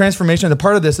 So this transformation, the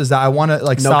part of this is that I want to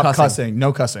like No stop cussing. cussing.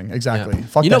 No cussing. Exactly. Yeah.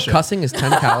 Fuck You that know, shit. cussing is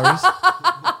 10 calories.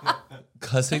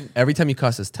 Cussing? Every time you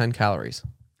cuss is 10 calories.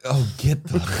 Oh, get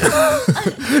the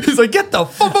He's like, get the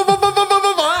fuck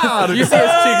out of You here. see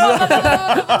his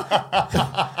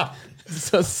cheeks.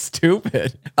 So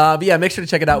stupid. But yeah, make sure to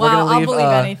check it out. Wow, We're I'll gonna leave. believe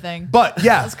anything. But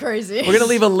yeah, That's crazy. We're gonna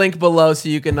leave a link below so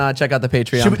you can check out the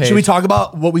Patreon page. should we talk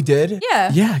about what we did?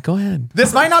 Yeah. Yeah, go ahead.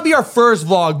 This might not be our first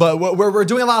vlog, but we're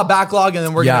doing a lot of backlog, and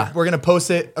then we're Yeah. gonna post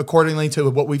it accordingly to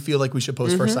what we feel like we should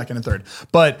post first, second, and third.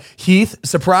 But Heath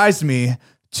surprised me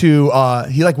to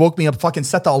he like woke me up, fucking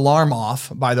set the alarm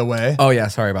off. By the way, Oh yeah,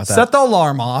 sorry about that. set the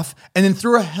alarm off, and then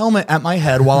threw a helmet at my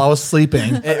head while I was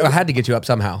sleeping. I had to get you up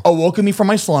somehow. Awoke me from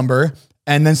my slumber,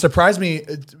 and then surprised me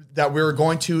that we were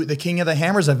going to the King of the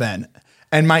Hammers event.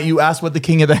 And might you ask what the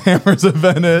King of the Hammers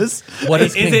event is? What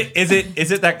is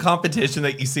is it that competition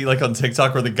that you see like on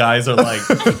TikTok where the guys are like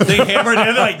they hammer it in,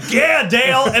 they're like, yeah,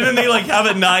 Dale, and then they like have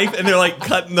a knife and they're like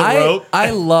cutting the rope. I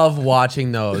love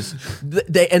watching those.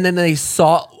 And then they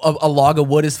saw a log of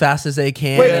wood as fast as they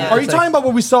can. Wait, And are you it's talking about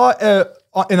what we saw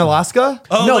in Alaska?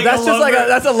 Oh, No, like that's a just like lumber-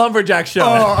 that's a lumberjack show.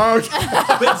 Oh,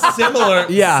 okay. but similar,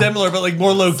 Yeah. similar, but like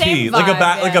more low key, Same like a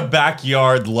vibe, yeah. like a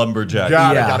backyard lumberjack.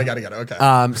 Got Yeah. it.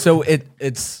 Okay. So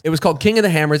it was called King of the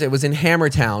Hammers. It was in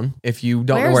Hammertown. If you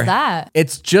don't know Where's where that?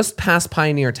 it's just past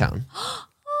Pioneer Town.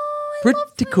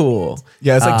 Pretty cool.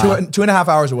 Yeah, it's like 2.5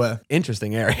 hours away.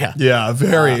 Interesting area. Yeah,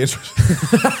 very interesting.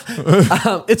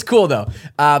 It's cool though.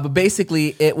 But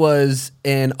basically, it was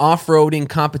an off-roading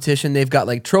competition. They've got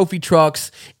like trophy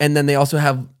trucks, and then they also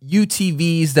have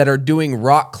UTVs that are doing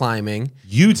rock climbing,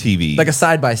 UTV, like a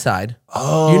side-by-side.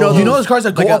 You know those cars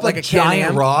that go up like a giant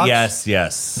Can-Am? rocks?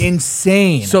 yes.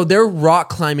 Insane. So they're rock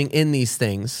climbing in these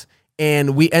things.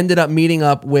 And we ended up meeting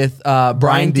up with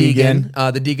Brian Deegan,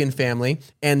 the Deegan family,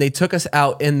 and they took us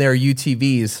out in their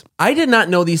UTVs. I did not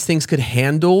know these things could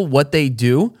handle what they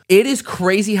do. It is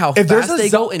crazy how If there's fast a they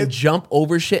go and jump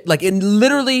over shit. Like, it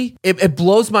literally, it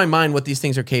blows my mind what these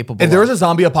things are capable if there of. was a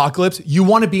zombie apocalypse, you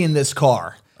want to be in this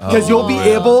car because you'll be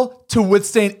able to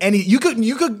withstand any. You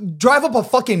could drive up a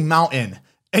fucking mountain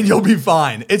and you'll be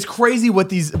fine. It's crazy what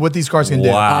these cars can do.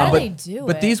 Wow. How do they do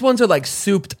But it? these ones are like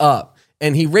souped up,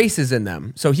 and he races in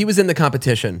them. So he was in the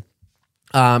competition,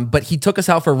 but he took us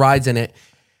out for rides in it.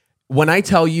 When I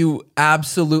tell you,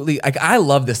 absolutely, like, I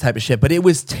love this type of shit, but it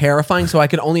was terrifying. So I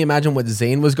could only imagine what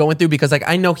Zane was going through, because like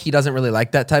I know he doesn't really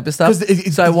like that type of stuff.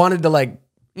 'Cause So I wanted to, like,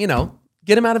 you know,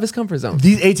 get him out of his comfort zone.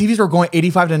 These ATVs were going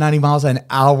 85 to 90 miles an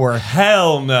hour.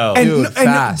 Hell no. And, Dude,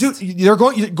 fast. dude, you're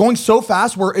going so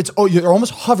fast where you're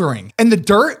almost hovering. And the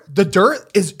dirt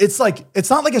is it's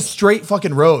not like a straight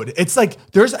fucking road. It's like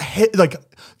there's a hit, like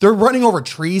they're running over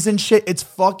trees and shit. It's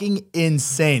fucking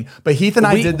insane. But Heath and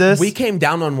I did this. We came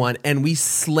down on one and we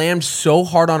slammed so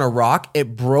hard on a rock,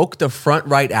 it broke the front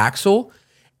right axle.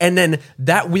 And then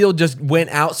that wheel just went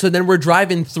out. So then we're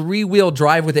driving 3-wheel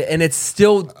drive with it, and it's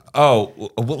still. Oh,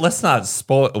 well, let's not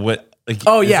spoil what. Like,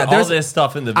 Oh, is yeah, all there's- this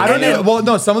stuff in the video. I don't know. Well,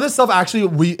 no, some of this stuff actually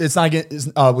we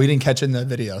didn't catch in the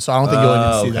video, so I don't think you'll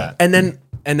even see okay. that.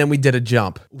 And then we did a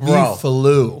jump. We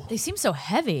flew. They seem so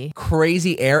heavy.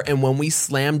 Crazy air. And when we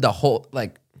slammed the whole,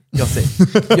 like, you'll see.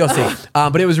 You'll see.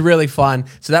 But it was really fun.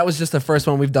 So that was just the first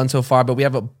one we've done so far. But we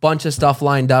have a bunch of stuff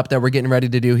lined up that we're getting ready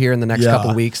to do here in the next Yeah.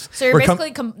 couple weeks. So you're We're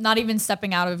basically not even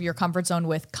stepping out of your comfort zone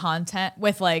with content,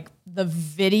 with like the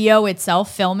video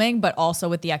itself filming, but also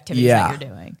with the activities that you're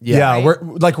doing. Yeah,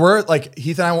 Right? we're like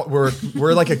Heath and I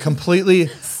we're like a completely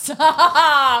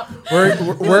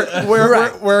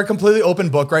we're a completely open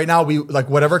book right now. We like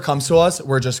whatever comes to us,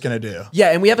 we're just gonna do. Yeah,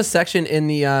 and we have a section in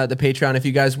the Patreon if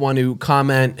you guys want to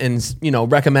comment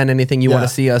and recommend anything you want to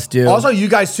see us do. Also, you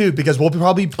guys too, because we'll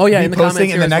probably be in the posting in the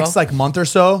comments here as next like month or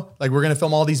so. Like we're gonna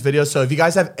film all these videos. So if you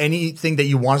guys have anything that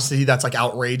you want us to see that's like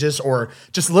outrageous or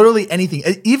just literally anything,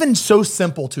 even so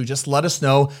simple to just let us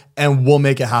know and we'll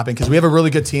make it happen. Because we have a really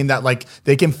good team that like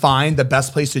they can find the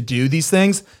best place to do these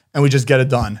things and we just get it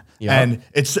done. Yeah. And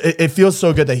it feels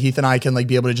so good that Heath and I can like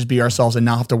be able to just be ourselves and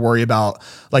not have to worry about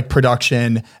like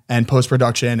production and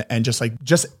post-production and just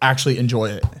actually enjoy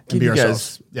it and Give be you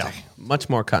ourselves. guys Yeah. much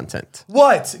more content.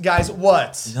 What, guys?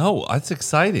 What? No, that's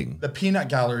exciting. The peanut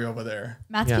gallery over there.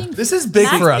 Matt's Yeah. being This is big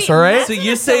Matt's for us, being- all right? Matt's So in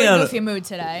you're a silly saying- goofy mood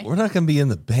today. We're not going to be in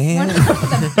the band.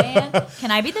 The band.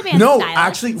 Can I be the band? No, stylist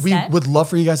actually, we instead? would love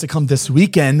for you guys to come this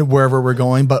weekend wherever we're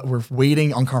going, but we're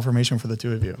waiting on confirmation for the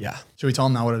two of you. Yeah. Should we tell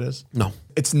them now what it is? No.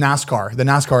 It's NASCAR, the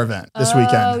NASCAR event this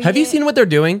weekend. Have you seen what they're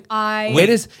doing? Wait, It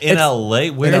is in it's LA?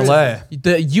 Where In is LA.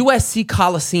 the USC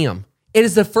Coliseum. It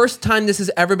is the first time this has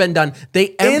ever been done. They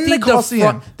the emptied the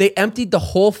Coliseum. front, they emptied the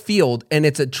whole field, and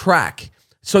it's a track.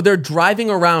 So they're driving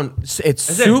around. It's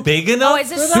Is super it big enough? Oh,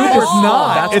 is it for super that? It's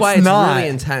not. That's It's why it's not. really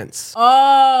intense.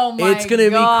 Oh my It's gonna be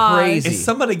gosh. crazy. Is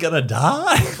somebody going to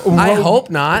die? I hope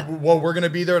not. Well, we're going to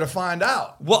be there to find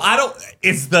out. Well, I don't.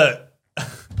 It's the.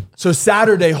 So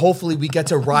Saturday, hopefully, we get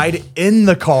to ride in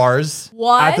the cars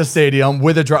What? at the stadium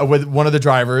with with one of the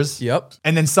drivers. Yep.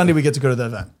 And then Sunday, we get to go to the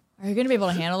event. Are you gonna be able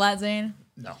to handle that, Zane?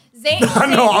 No. Zane,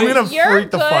 No, I'm gonna you're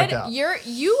freak the good. fuck out.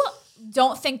 You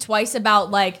don't think twice about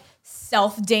like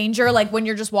self danger, like when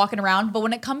you're just walking around. But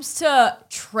when it comes to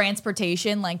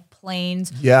transportation, like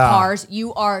planes, Yeah. cars,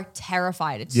 you are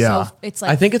terrified. It's Yeah. it's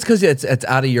like I think it's because it's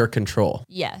out of your control.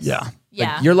 yes, Yeah.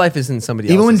 yeah. Your life is in somebody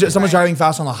Even when else's. someone's driving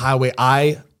fast on the highway,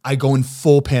 I go in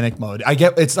full panic mode.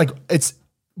 It's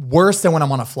worse than when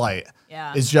I'm on a flight.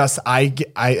 Yeah. It's just I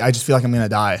just feel like I'm gonna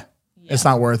die. It's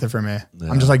not worth it for me.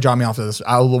 I'm just like, drop me off to this.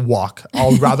 I'll walk.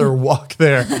 I'll rather walk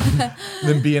there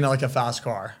than be in like a fast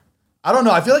car. I don't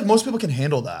know. I feel like most people can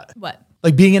handle that. What?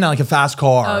 Like being in like a fast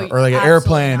car or like an absolutely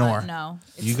airplane not. or no.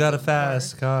 It's You got a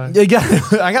fast car. Yeah,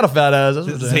 I got a fat ass. That's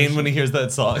what it is. Zane when he hears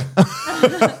that song.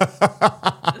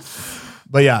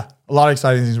 But yeah, a lot of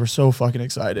exciting things. We're so fucking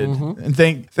excited. And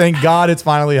thank God it's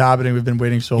finally happening. We've been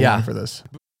waiting so long for this.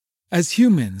 As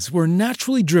humans, we're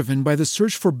naturally driven by the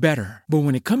search for better. But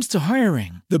when it comes to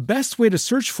hiring, the best way to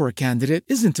search for a candidate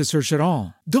isn't to search at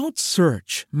all. Don't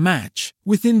search, match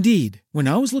with Indeed. When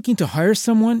I was looking to hire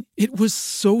someone, it was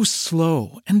so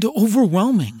slow and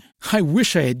overwhelming. I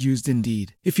wish I had used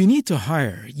Indeed. If you need to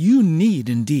hire, you need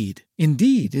Indeed.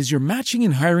 Indeed is your matching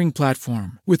and hiring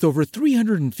platform with over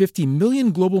 350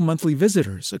 million global monthly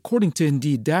visitors, according to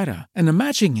Indeed data, and a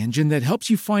matching engine that helps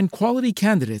you find quality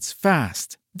candidates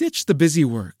fast. Ditch the busy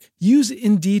work. Use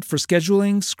Indeed for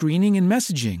scheduling, screening, and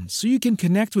messaging so you can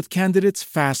connect with candidates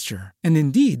faster. And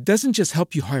Indeed doesn't just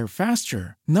help you hire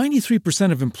faster.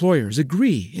 93% of employers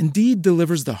agree Indeed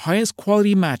delivers the highest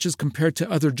quality matches compared to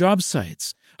other job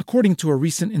sites, according to a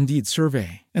recent Indeed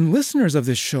survey. And listeners of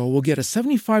this show will get a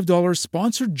 $75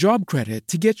 sponsored job credit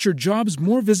to get your jobs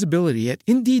more visibility at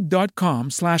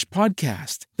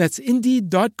Indeed.com/podcast. That's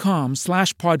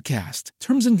Indeed.com/podcast.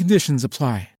 Terms and conditions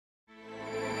apply.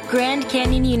 Grand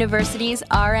Canyon University's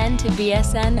RN to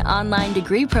BSN online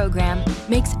degree program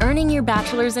makes earning your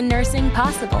bachelor's in nursing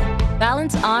possible.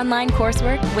 Balance online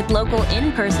coursework with local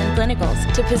in-person clinicals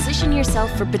to position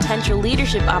yourself for potential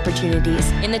leadership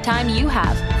opportunities in the time you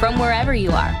have from wherever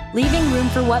you are, leaving room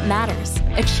for what matters.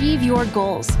 Achieve your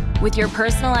goals with your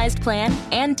personalized plan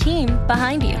and team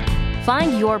behind you.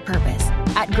 Find your purpose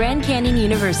at Grand Canyon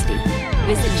University.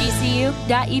 Visit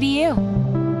gcu.edu.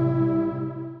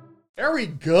 Very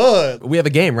good. We have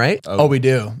a game, right? Oh, we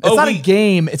do. It's not a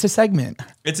game. It's a segment.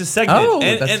 It's a segment. Oh,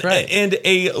 and, that's and, right. And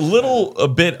a little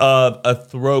bit of a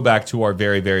throwback to our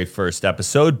very, very first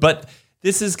episode, but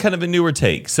this is kind of a newer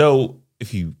take. So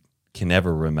if you can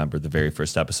ever remember the very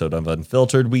first episode of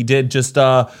Unfiltered, we did just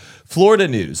Florida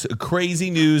news, crazy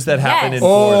news that happened in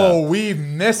Florida. Oh, we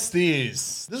missed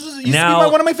these. This was used Now- to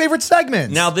be one of my favorite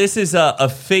segments. Now, this is a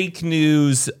fake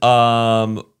news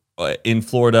in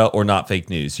Florida or not fake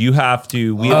news. You have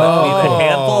to, we have a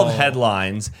handful of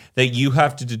headlines that you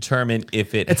have to determine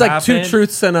if it It's like two happened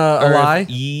truths and a or if- lie.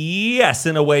 Yes,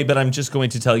 in a way, but I'm just going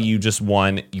to tell you just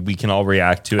one. We can all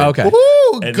react to it. Okay.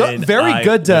 Ooh, And good, then very I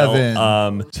good, Devin.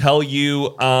 will, tell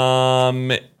you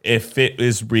if it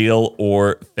is real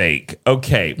or fake.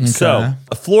 Okay, so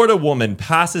a Florida woman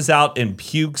passes out and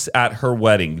pukes at her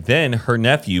wedding. Then her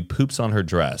nephew poops on her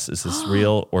dress. Is this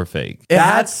real or fake?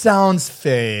 That sounds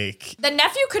fake. The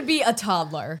nephew could be a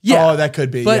toddler. Yeah. Oh, that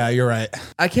could be. But- Yeah, you're right.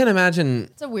 I can't imagine.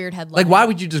 It's a weird headline. Like, why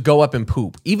would you just go up and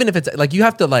poop? Even if it's like you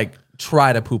have to like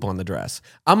try to poop on the dress.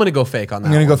 I'm gonna go fake on that.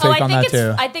 I'm gonna go one. fake on that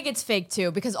too. I think it's fake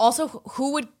too, because also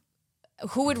who would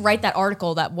write that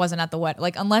article that wasn't at the wedding?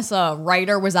 Like, unless a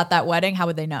writer was at that wedding, how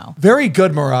would they know? Very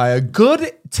good, Mariah.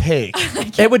 Good take.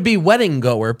 It would be wedding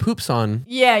goer poops on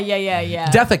Yeah.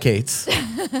 defecates.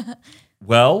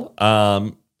 Well,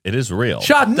 it is real.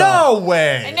 Shut No I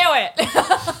way. knew it.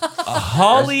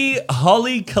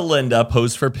 Holly Kalinda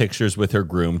posed for pictures with her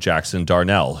groom, Jackson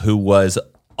Darnell, who was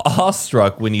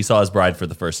awestruck when he saw his bride for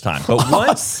the first time.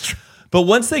 But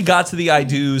once they got to the I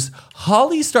do's,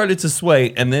 Holly started to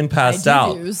sway and then passed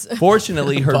out. I-do-dos.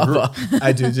 Fortunately, her groom.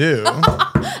 I do.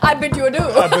 I bet you do.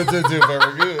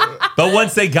 Very good. But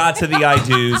once they got to the I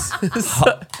do's,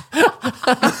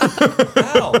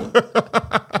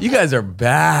 You guys are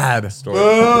bad.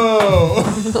 Oh.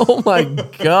 Oh my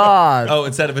god. oh,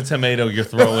 instead of a tomato, you're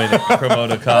throwing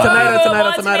Cremota coffee.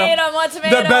 Tomato. One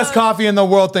tomato. The best coffee in the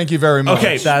world. Thank you very much.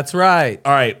 Okay, That's right.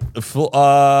 all right.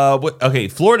 Okay,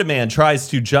 Florida man tries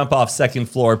to jump off second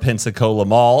floor Pensacola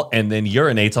Mall and then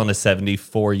urinates on a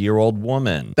 74-year-old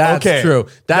woman. That's Okay. true.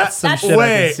 That's some shit I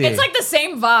wait. can see. It's like the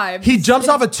same vibe. He jumps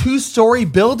off a 2-story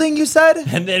building, you said?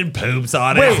 And then poops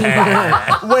on his head.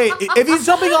 Wait, if he's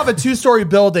jumping off a 2-story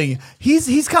building,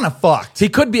 he's kind of fucked. He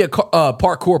could be a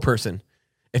parkour person.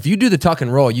 If you do the tuck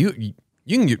and roll, you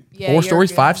can get Yeah, 4 you're stories,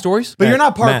 good. 5 stories. But you're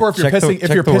not parkour Matt, if you're check the- pissing check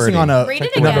if you're the pissing wording. on Read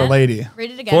it another again. lady.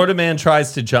 Read it again. Florida man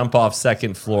tries to jump off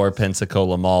second floor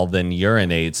Pensacola Mall, then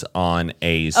urinates on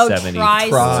a 70. Tries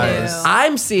Tries. to.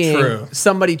 I'm seeing True.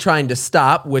 somebody trying to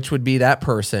stop, which would be that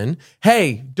person.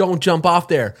 Hey, don't jump off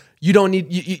there. You don't need.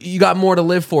 You got more to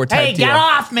live for. Type deal.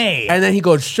 off me. And then he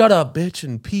goes, "Shut up, bitch,"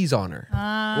 and pees on her.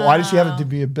 Why does she have to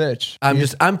be a bitch?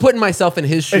 I'm putting myself in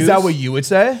his shoes. Is that what you would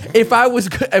say? If I was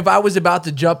about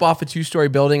to jump off a 2-story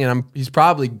building and he's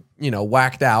probably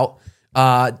whacked out.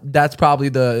 That's probably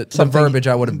the verbiage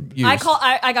I would have used.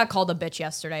 I got called a bitch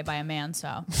yesterday by a man,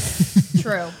 so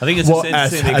true. I think it's Well, just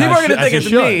as- interesting. People are gonna think as it's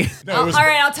you me. should. All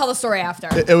right, I'll tell the story after.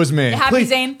 It was me. happy, please,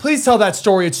 Zane? please tell that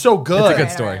story. It's so good. It's a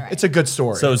good story. It's a good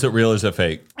story. So is it real or is it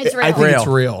fake? It's real. I think it's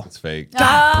real. It's fake.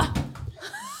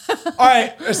 All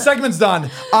right, segment's done.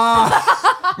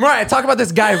 Right, talk about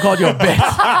this guy who called you a bitch.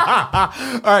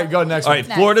 All right, go next All one.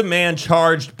 right, Florida man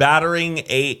charged battering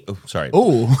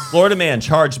Ooh. Florida man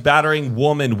charged battering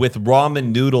woman with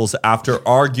ramen noodles after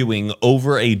arguing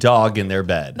over a dog in their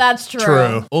bed. That's true.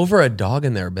 True. Over a dog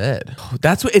in their bed.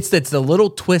 That's what it's the little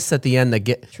twists at the end that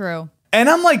get. True. And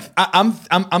I'm like,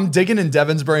 I'm digging in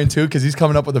Devin's brain too because he's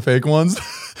coming up with the fake ones.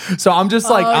 So I'm just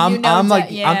like, Oh, you know I'm like,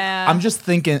 yeah. I'm just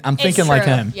thinking, I'm It's thinking like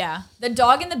true. him. Yeah. The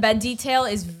dog in the bed detail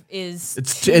is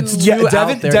It's too- Yeah, Too out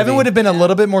Devin there to Devin be- would have been a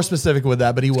little bit more specific with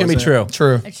that, but he wasn't. gonna be true.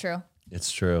 True. It's true.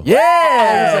 It's true.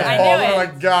 Yeah. I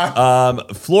knew it.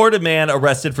 God. Florida man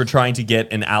arrested for trying to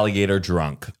get an alligator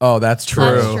drunk. Oh, that's true.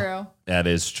 That's true. That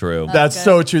is true. That's good.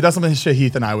 so true. That's something shit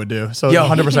Heath and I would do. So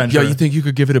 100% Yo, true. you think you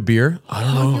could give it a beer? I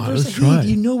don't know. Let's try.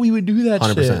 You know we would do that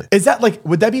 100%. shit. Is that like,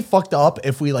 would that be fucked up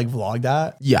if we like vlogged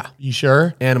that? Yeah. You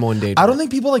sure? Animal endangerment. I don't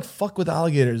think people like fuck with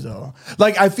alligators though.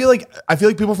 Like I feel like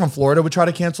people from Florida would try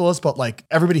to cancel us, but like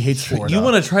everybody hates Florida. You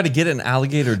want to try to get an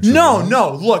alligator drunk?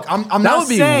 No. Look, I'm That not would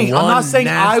be saying one I nasty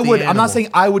would. I'm animal. not saying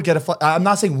I would get I'm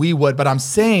not saying we would, but I'm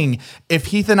saying if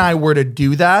Heath and I were to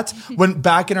do that when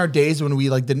back in our days when we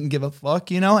like didn't give a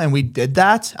fuck, and we did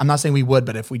that. I'm not saying we would,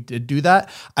 but if we did do that,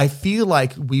 I feel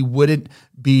like we wouldn't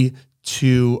be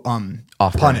too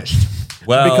punished.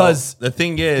 Well, because the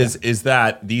thing is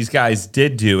that these guys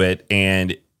did do it,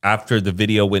 and after the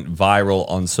video went viral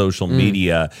on social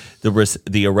media,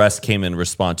 the arrest came in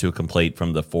response to a complaint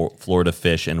from the Florida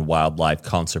Fish and Wildlife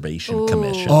Conservation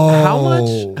Commission.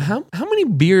 How many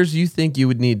beers do you think you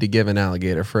would need to give an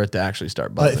alligator for it to actually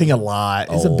start I buzzing? think a lot.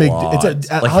 It's A a big. lot. It's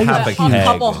a Like half a A keg.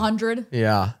 couple hundred.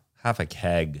 Yeah. Half a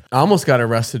keg. I almost got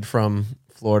arrested from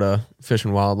Florida Fish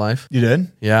and Wildlife. You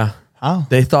did? Yeah. How?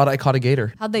 They thought I caught a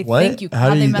gator. How'd they What? think you? How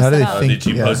How'd do they you- mess how do that they up? think- Did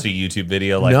you yeah. post a YouTube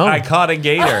video like, No. I caught a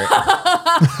gator?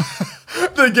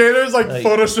 The gator's like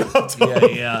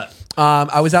photoshopped. yeah.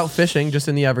 I was out fishing just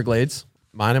in the Everglades,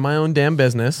 minding my own damn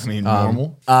business. I mean,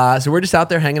 normal. So we're just out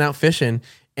there hanging out fishing,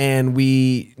 and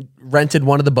we rented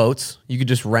one of the boats. You could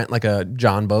just rent like a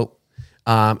John boat,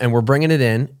 and we're bringing it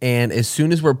in. And as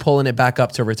soon as we're pulling it back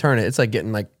up to return it, it's like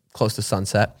getting like close to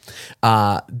sunset.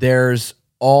 There's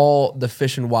all the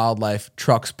Fish and Wildlife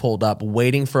trucks pulled up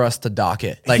waiting for us to dock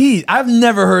it. Like I've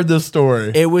never heard this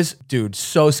story. it was, dude,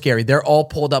 so scary. They're all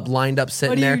pulled up, lined up,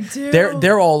 sitting there. you do?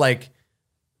 They're all like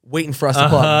waiting for us to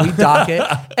pull up. We dock it,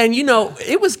 and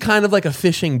it was kind of like a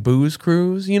fishing booze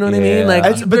cruise. You know what I mean? Like,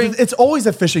 It's always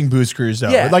a fishing booze cruise though.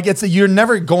 Yeah. Like you're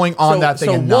never going on that thing.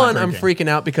 So and not I'm drinking. freaking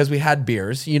out because we had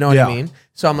beers. You know what I mean?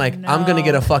 So I'm like, I'm gonna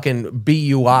get a fucking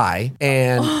BUI,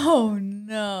 and Oh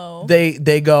no.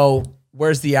 they go,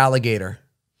 "Where's the alligator?"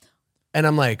 And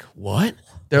I'm like, "What?"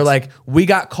 They're like, "We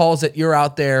got calls that you're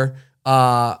out there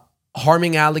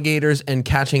harming alligators and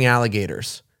catching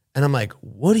alligators." And I'm like,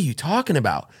 "What are you talking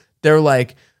about?" They're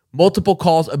like, "Multiple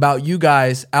calls about you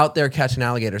guys out there catching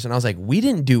alligators." And I was like, "We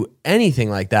didn't do anything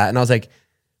like that." And I was like,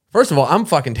 first of all, I'm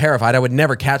fucking terrified. I would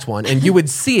never catch one. And you would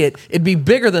see it. It'd be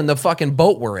bigger than the fucking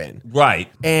boat we're in.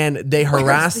 Right. And they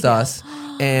harassed us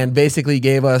and basically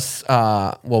gave us,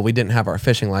 we didn't have our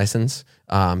fishing license.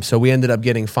 So we ended up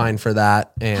getting fined for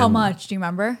that. And How much? Do you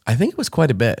remember? I think it was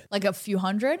quite a bit. Like a few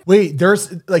hundred? Wait,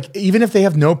 there's like even if they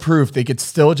have no proof, they could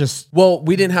still just. Well,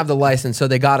 we didn't have the license, so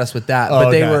they got us with that.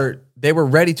 But they were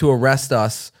ready to arrest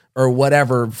us or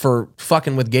whatever for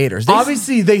fucking with gators.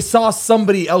 Obviously, they saw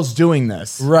somebody else doing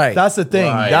this. Right. That's the thing.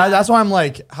 Right. That's why I'm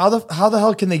like, how the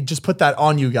hell can they just put that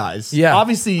on you guys? Yeah.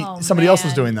 Obviously, Oh, somebody else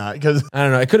was man. doing that because. I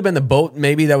don't know. It could have been the boat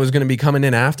maybe that was going to be coming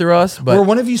in after us, but Were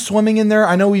one of you swimming in there?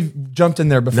 I know we've jumped in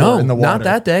there before no, in the water. not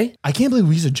that day. I can't believe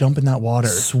we used to jump in that water.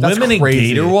 Swimming in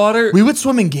crazy. gator water? We would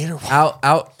swim in gator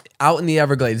water. Out in the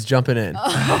Everglades, jumping in.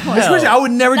 That's crazy. I would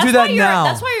never do that now.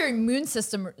 That's why your immune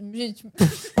system.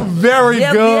 Very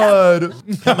Yep, good.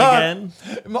 Come again?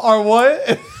 Or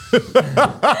what?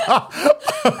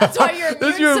 That's why your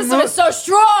immune your system is so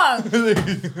strong.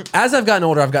 As I've gotten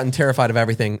older, I've gotten terrified of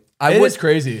everything. It is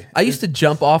crazy. I used to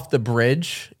jump off the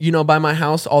bridge, by my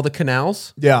house, all the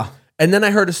canals. Yeah. And then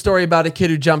I heard a story about a kid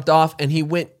who jumped off and he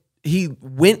went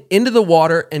into the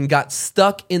water and got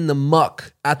stuck in the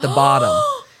muck at the bottom.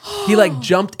 He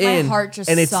jumped in. heart just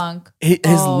and sunk. His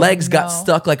Oh, legs got no.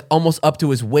 stuck almost up to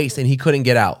his waist and he couldn't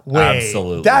get out.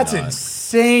 Absolutely That's not.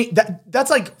 insane.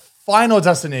 That's like Final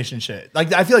Destination shit.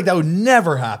 Like I feel like that would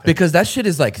never happen. Because that shit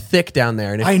is thick down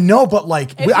there. And if, I know, but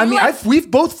we've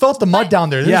both felt the mud But- down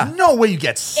there. There's Yeah. no way you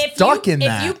get stuck in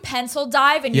that. If you pencil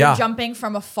dive and Yeah. you're jumping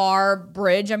from a far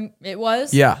bridge, it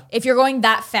was. Yeah. If you're going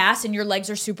that fast and your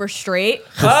legs are super straight,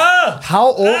 How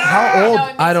old? no, it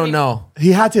makes I don't me- know.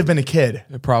 He had to have been a kid.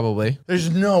 Probably. There's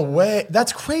no way.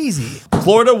 That's crazy.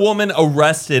 Florida woman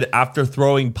arrested after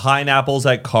throwing pineapples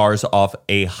at cars off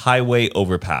a highway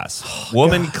overpass.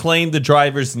 Woman claimed the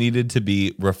drivers needed to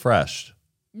be refreshed.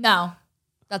 No,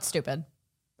 that's stupid.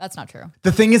 That's not true.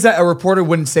 The thing is that a reporter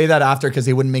wouldn't say that after because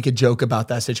they wouldn't make a joke about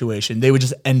that situation. They would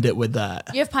just end it with that.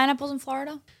 You have pineapples in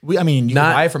Florida? You can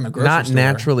buy it from a grocery Not store.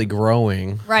 naturally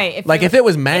growing. Right. If it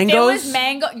was mangoes. If it was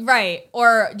mango, right.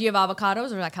 Or do you have avocados or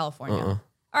is that California?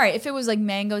 All right. If it was like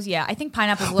mangoes, yeah. I think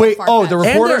pineapples a little Wait, far-fetched. the And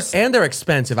reporters. they're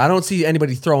expensive. I don't see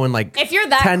anybody throwing If you're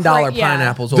that $10 yeah.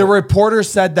 pineapples. The reporter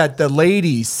said that the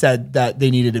lady said that they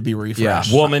needed to be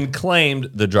refreshed. Woman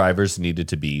claimed the drivers needed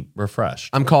to be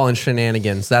refreshed. I'm calling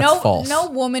shenanigans. That's false. No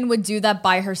woman would do that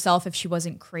by herself if she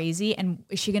wasn't crazy. And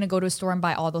is she going to go to a store and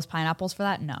buy all those pineapples for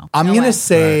that? No. I'm No going way. to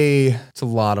say It's a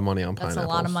lot of money on That's pineapples. a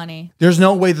lot of money. there's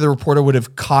no way that the reporter would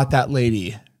have caught that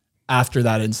lady after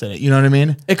that incident. You know what I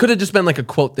mean? It could have just been a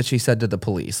quote that she said to the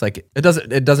police. It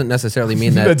doesn't necessarily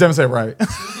mean that. That doesn't say right.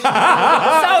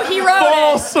 So he wrote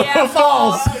False. it. Yeah,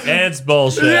 false. It's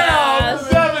bullshit. Yes.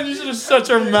 Devin, you should have shut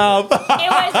your mouth.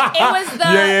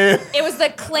 It was the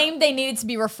claim they needed to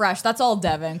be refreshed. That's all,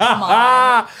 Devin. Come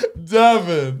on.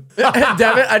 Devin.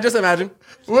 Devin, I just imagine.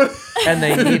 What? And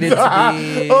they needed to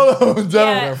be. Oh, Devin.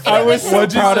 Yeah, I was so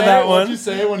What'd you proud of say? that What'd one. you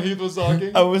say when Heath was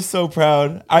talking? I was so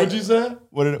proud. What'd you say?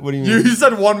 What do you mean? You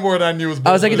said one word I knew was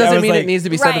I was like, it bullshit. doesn't was mean like- it needs to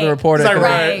be said to the Right. reporter. Is that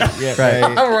Right. yeah,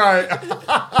 Right. All right.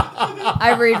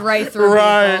 I read right through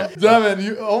Right. people. Devin,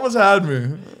 you almost had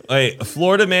me. Wait, a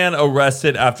Florida man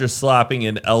arrested after slapping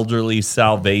an elderly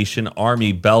Salvation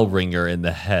Army bell ringer in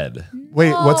the head.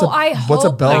 Wait, what's a I what's a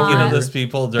hope bell? not. Like, you know, ringer? those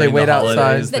people during wait the outside.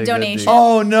 holidays. The they get donation.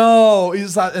 Oh no,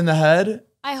 he's not in the head.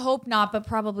 I hope not, but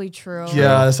probably true.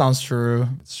 Yeah, that sounds true.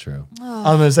 It's true. I'm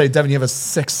gonna say, Devin, you have a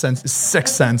sixth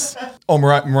sense. Oh,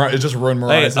 Mariah, it just ruined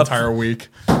Mariah's Hey, entire week.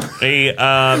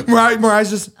 Mariah's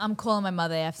just. I'm calling my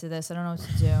mother after this. I don't know what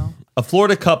to do. A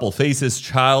Florida couple faces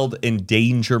child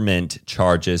endangerment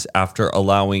charges after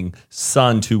allowing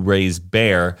son to raise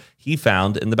bear he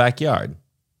found in the backyard.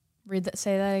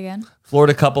 Say that again.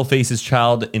 Florida couple faces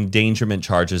child endangerment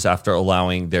charges after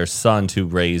allowing their son to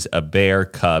raise a bear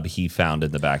cub he found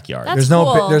in the backyard. That's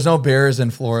There's no bears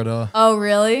in Florida. Oh,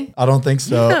 really? I don't think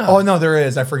so. Yeah. Oh no, there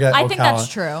is. I forget. I think Ocala. that's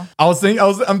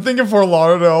true. I'm thinking Fort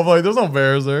Lauderdale. I'm like, there's no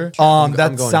bears there. I'm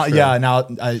That's going true. yeah. Now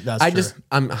that's true.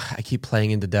 I keep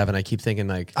playing into Devin. I keep thinking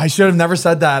like, I should have never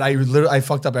said that. I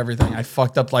fucked up everything. I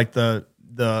fucked up like the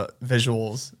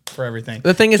visuals for everything.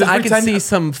 the thing is, Just I could pretend- see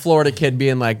some Florida kid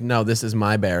being like, no, this is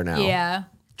my bear now. Yeah.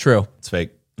 True. It's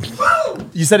fake.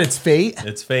 You said it's fate.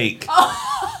 It's fake.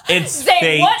 It's Say,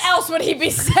 fake. what else would he be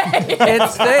saying?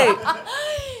 It's fake.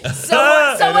 So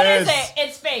what It is is. it?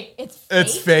 It's fake. It's fake.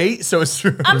 It's fate, so it's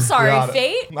true. I'm sorry, Got it.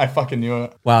 fate? I fucking knew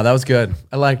it. Wow, that was good.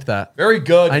 I liked that. Very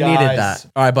good. I guys. needed that.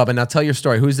 All right, Bubba. Now tell your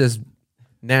story. Who's this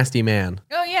nasty man?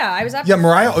 Oh yeah, I was after. Yeah,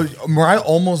 Mariah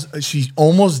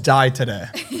almost died today.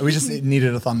 We just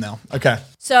needed a thumbnail. Okay.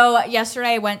 So yesterday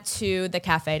I went to the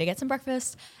cafe to get some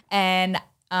breakfast, and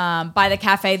by the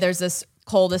cafe there's this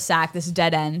cul-de-sac, this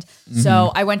dead end.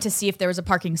 So I went to see if there was a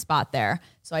parking spot there.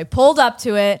 So I pulled up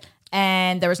to it,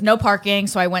 and there was no parking.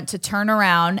 So I went to turn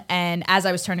around, and as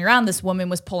I was turning around, this woman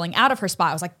was pulling out of her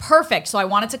spot. I was like, perfect. So I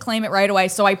wanted to claim it right away.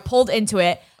 So I pulled into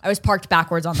it. I was parked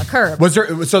backwards on the curb. Was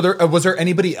there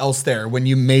anybody else there when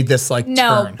you made this like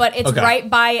No, turn? but it's Okay. right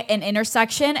by an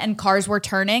intersection and cars were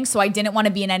turning, so I didn't want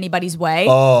to be in anybody's way.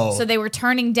 Oh. So they were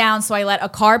turning down, so I let a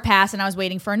car pass and I was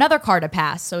waiting for another car to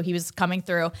pass. So he was coming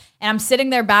through and I'm sitting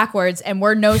there backwards and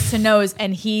we're nose to nose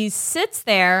and he sits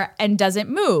there and doesn't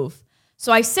move.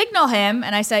 So I signal him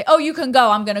and I say, "Oh, you can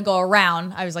go. I'm going to go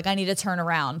around." I was like, "I need to turn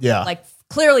around." Yeah. Like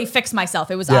clearly fix myself.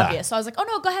 It was Yeah. obvious. So I was like, "Oh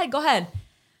no, go ahead."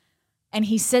 And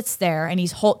he sits there and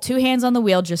he's two hands on the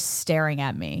wheel just staring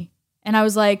at me. And I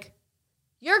was like,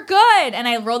 "You're good." And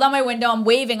I rolled down my window. I'm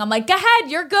waving. I'm like, "Go ahead.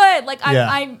 You're good." Like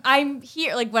I'm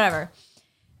here. Like whatever.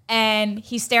 And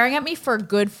he's staring at me for a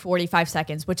good 45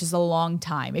 seconds, which is a long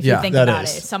time if you think that about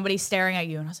is. it. Somebody's staring at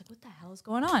you. And I was like, "What the hell is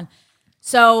going on?"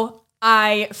 So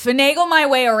I finagle my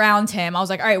way around him. I was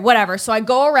like, all right, whatever. So I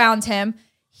go around him.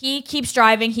 He keeps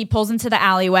driving. He pulls into the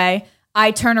alleyway. I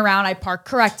turn around. I park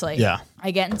correctly. Yeah. I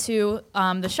get into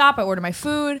the shop. I order my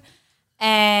food.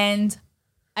 And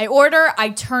I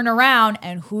turn around.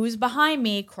 And who's behind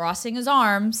me crossing his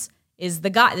arms is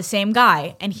the same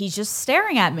guy. And he's just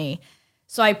staring at me.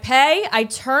 So I pay, I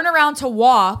turn around to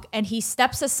walk, and he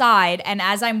steps aside. And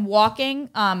as I'm walking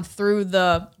through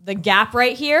the gap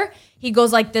right here, he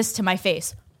goes like this to my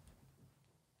face.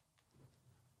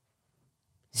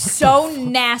 So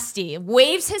nasty.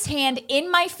 Waves his hand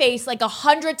in my face like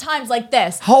 100 times like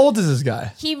this. How old is this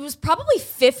guy? He was probably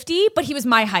 50, but he was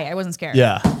my height. I wasn't scared.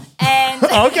 Yeah. And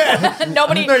Okay.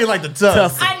 nobody. I know you like the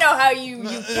tough. I know how you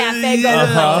cafe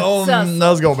goers.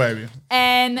 Let's go, baby.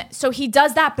 And so he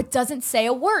does that, but doesn't say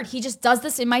a word. He just does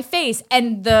this in my face.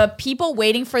 And the people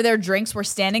waiting for their drinks were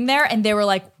standing there and they were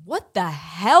like, "What the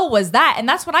hell was that?" And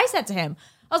that's what I said to him.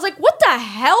 I was like, "What the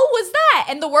hell was that?"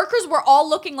 And the workers were all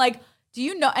looking like, "Do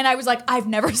you know?" And I was like, "I've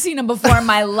never seen him before in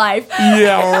my life."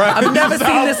 Yeah, right. I've never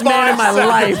seen this man in my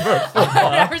life.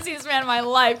 I've never seen this man in my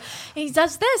life. And he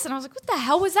does this. And I was like, "What the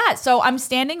hell was that?" So I'm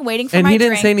standing waiting for And my he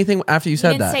didn't drink. say anything after you He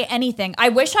said didn't that. say anything. I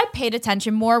wish I paid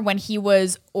attention more when he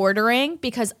was ordering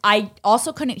because I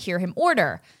also couldn't hear him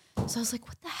order. So I was like,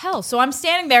 "What the hell?" So I'm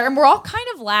standing there and we're all kind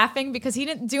of laughing because he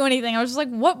didn't do anything. I was just like,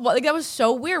 what? Like, that was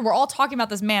so weird. We're all talking about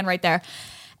this man right there.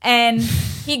 And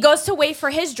he goes to wait for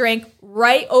his drink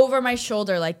right over my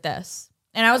shoulder like this.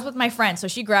 And I was with my friend, so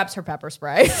she grabs her pepper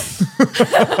spray.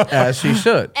 As she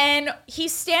should. And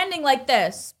he's standing like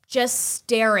this, just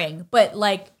staring, but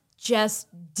like just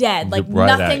dead, like Right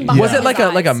at nothing you. behind Was it his like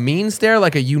a eyes. mean stare,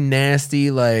 like a you nasty,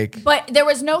 like? But there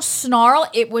was no snarl.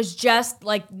 It was just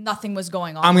like nothing was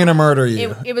going on. I'm gonna murder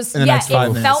you. It was, in the yeah, next 5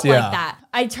 it minutes. felt Yeah. like that.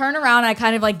 I turn around and I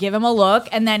kind of like give him a look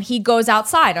and then he goes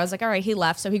outside. I was like, all right, he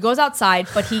left. So he goes outside,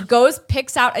 but he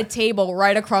picks out a table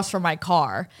right across from my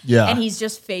car. Yeah. And he's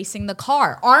just facing the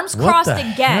car. Arms crossed the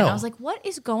again. hell? I was like, what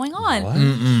is going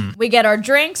on? We get our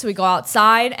drinks, we go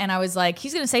outside, and I was like,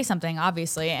 he's gonna say something,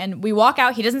 obviously. And we walk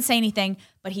out, he doesn't say anything,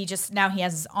 but he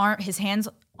has his hands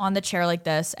on the chair like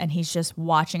this, and he's just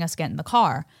watching us get in the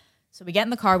car. So we get in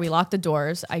the car, we lock the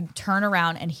doors, I turn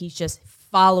around, and he's just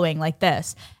following like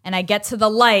this. And I get to the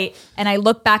light, and I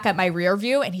look back at my rear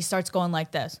view, and he starts going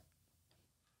like this.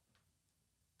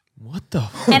 What the?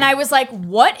 And I was like,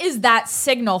 what is that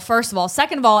signal, first of all?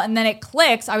 Second of all, and then it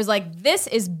clicks, I was like, this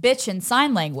is bitch in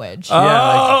sign language. Oh,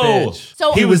 like, bitch.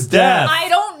 So he was deaf. I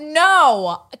don't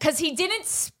know because he didn't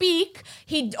speak.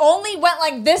 He only went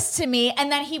like this to me,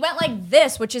 and then he went like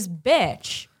this, which is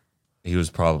bitch. He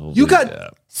was probably You got-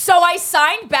 deaf. So I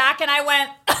signed back, and I went.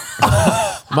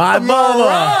 My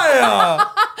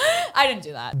mama. I didn't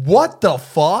do that. What the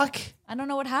fuck? I don't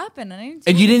know what happened. I didn't.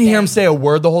 And you didn't hear him say a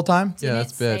word the whole time? Yeah,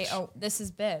 that's bitch. Oh, this is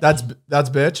bitch. That's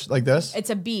bitch, like this? It's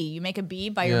a B. You make a B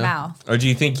by your mouth. Or do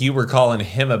you think you were calling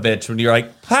him a bitch when you're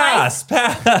like, pass?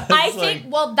 I think,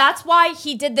 well, that's why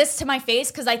he did this to my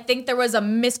face, because I think there was a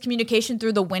miscommunication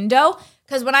through the window.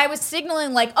 Because when I was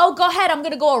signaling, like, oh, go ahead, I'm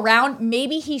going to go around,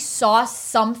 maybe he saw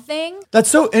something. That's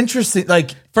so interesting.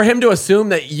 Like, For him to assume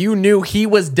that you knew he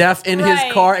was deaf in Right.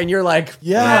 his car and you're like,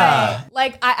 yeah.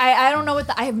 Like, I don't know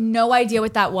I have no idea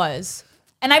what that was.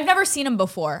 And I've never seen him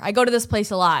before. I go to this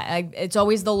place a lot. It's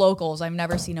always the locals. I've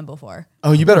never seen him before.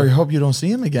 Oh, you better hope you don't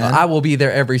see him again. I will be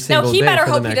there every single No, day. he better for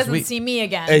the hope he next doesn't week. see me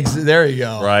again. There you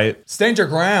go. Right. Stand your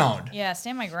ground. Yeah,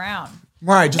 stand my ground.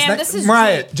 Right. Just Ma'am, this is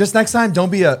Mariah, Jeep. just next time, don't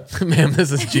be a. Ma'am,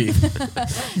 this is Jeep.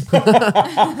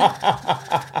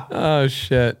 Oh,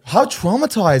 shit. How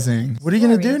traumatizing. What are you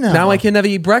going to do now? Now I can never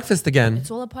eat breakfast again.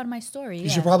 It's all a part of my story. You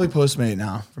should probably Postmate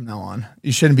now from now on.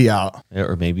 You shouldn't be out. Yeah,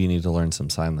 or maybe you need to learn some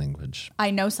sign language.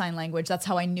 I know sign language. That's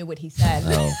how I knew what he said.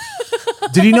 Oh.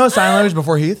 Did you know sign language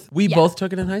before Heath? We Yeah. both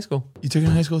took it in high school. You took it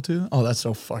in high school too? Oh, that's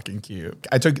so fucking cute.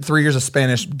 I took 3 years of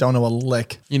Spanish, don't know a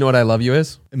lick. You know what I love you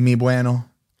is? Mi bueno.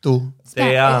 Tú. Te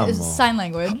It's amo. sign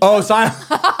language. Oh, sign.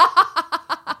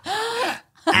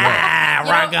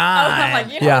 I'm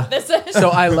like, you know Yeah. what this is? So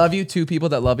I love you, two people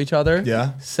that love each other.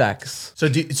 Yeah. Sex. So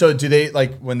do they,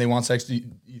 like, when they want sex, do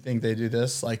you think they do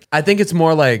this? Like, I think it's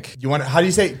more like, how do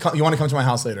you say, you want to come to my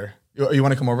house later? You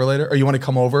want to come over later? Or you want to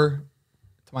come over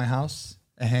to my house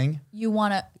and hang? you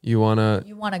wanna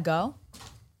go?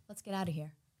 Let's get out of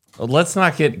here. Well, let's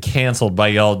not get canceled by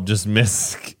y'all just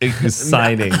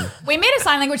signing. We made a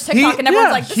sign language TikTok, and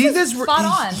everyone's like, "This is spot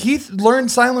on." Heath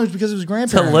learned sign language because of his The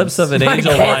grandparents. lips of an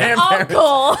angel. Like,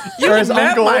 Uncle, Or his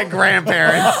uncle.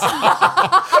 grandparents.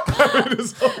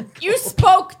 you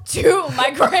spoke to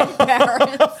my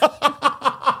grandparents.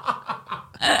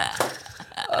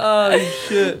 Oh,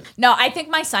 shit. No, I think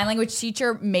my sign language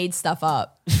teacher made stuff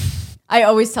up. I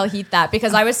always tell Heath that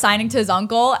because I was signing to his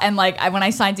uncle, and like when I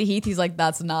signed to Heath, he's like,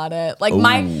 "That's not it." Like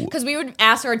because we would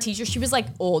ask our teacher. She was like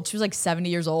old. She was like 70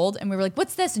 years old, and we were like,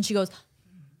 "What's this?" And she goes,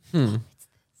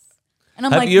 And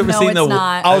I'm Have like, you ever "No, seen it's the-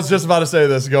 not." I was just about to say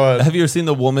this. Go ahead. have you ever seen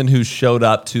the woman who showed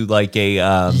up to like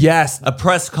a Yes. a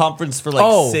press conference for like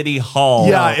Oh. City Hall?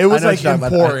 Yeah, it was I know like what you're talking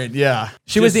about. important. Yeah.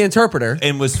 She was the interpreter.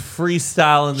 and was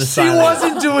freestyling the She sign.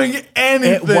 wasn't doing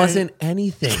anything. It wasn't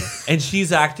anything. and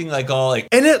she's acting like all like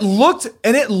And it looked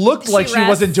like she rests.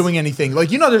 wasn't doing anything. Like,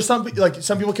 there's some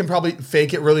people can probably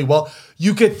fake it really well.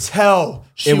 You could tell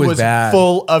she It was was bad.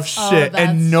 full of shit that's-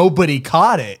 and nobody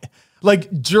caught it. Like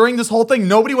during this whole thing,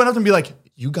 nobody went up and be like,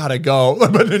 "You gotta go,"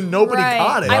 but then nobody Right.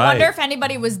 caught it. I wonder Right. if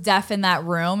anybody was deaf in that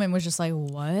room and was just like,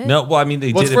 "What?" no. Well, I mean,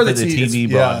 they Well, did it's it for for the the TV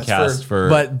yeah, it's broadcast for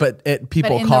But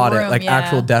people in the caught it. room, Like yeah.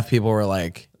 actual deaf people were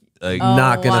like, like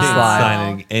not gonna wow. slide.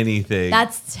 signing anything.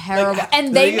 That's terrible. Like,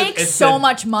 and they the thing make is, it's so a-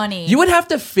 much money. You would have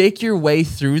to fake your way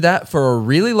through that for a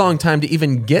really long time to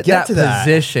even get that to that.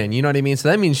 position. You know what I mean? So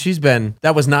that means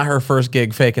that was not her first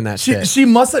gig faking that shit. She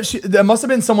must have. That must have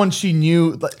been someone she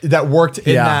knew that worked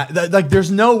in Yeah. that. Like,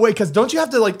 there's no way, because don't you have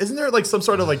to like? Isn't there like some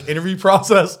sort of like interview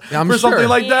process I'm for something sure.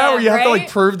 like that, Yeah, where you have to like right?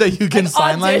 prove that you can Like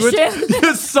sign audition.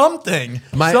 language? something.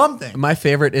 My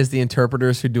favorite is the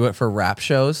interpreters who do it for rap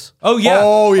shows. oh yeah.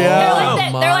 Oh They're yeah. like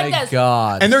that- they're like My this.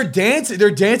 God. And they're dancing. They're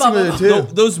dancing with it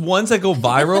too. Those ones that go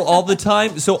viral all the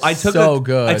time. So I took So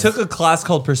good. I took a class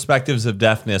called Perspectives of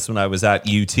Deafness when I was at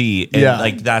UT, and Yeah.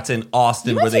 like that's in Austin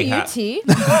You where went they to have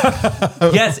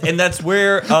UT? yes, and that's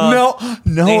where No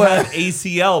they way. have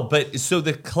ACL. But so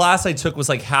the class I took was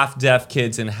like half deaf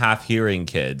kids and half hearing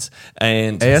kids,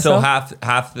 and so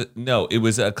ASL? it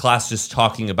was a class just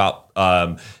talking about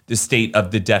the state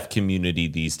of the deaf community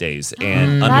these days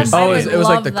and That's- Oh, I it was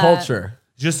like love the that. culture.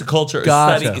 just the culture,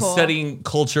 Gotcha. studying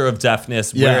culture of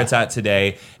deafness, Yeah. where it's at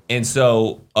today. And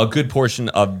so a good portion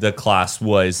of the class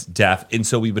was deaf. And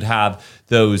so we would have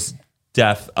those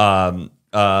deaf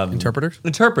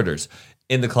interpreters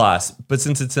in the class. But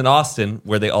since it's in Austin,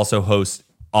 where they also host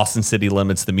Austin City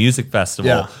Limits, the music festival,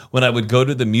 Yeah. when I would go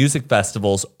to the music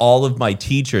festivals, all of my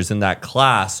teachers in that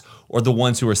class or the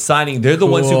ones who are signing, they're the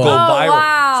ones who go viral.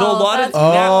 wow. So a lot That's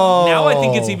of now I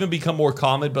think it's even become more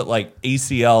common, but like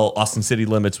ACL, Austin City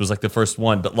Limits was like the first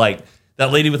one. But like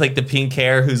that lady with like the pink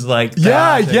hair who's like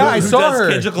Yeah, who- yeah, I who saw does her.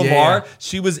 Kendrick Yeah. Lamar,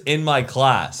 she was in my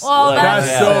class. Oh, that's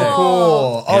That's so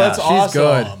cool. Oh, Yeah. that's She's awesome.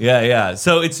 good. Yeah.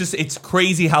 So it's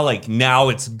crazy how like now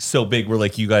it's so big. Where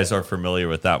like you guys are familiar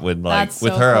with that. When like That's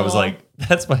with so her, I was cool. like,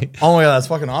 That's my. Oh my god, that's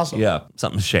fucking awesome. Yeah,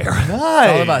 something to share.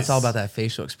 Nice. It's all about that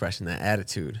facial expression, that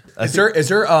attitude. Is there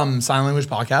sign language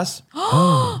podcast?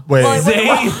 Wait.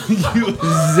 Zane, you,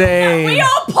 Zane. We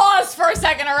all pause for a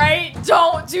second, all right?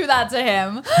 Don't do that to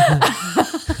him.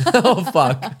 Oh,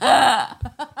 fuck.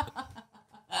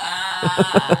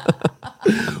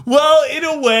 well, in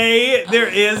a way, there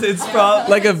is. It's from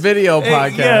Like a video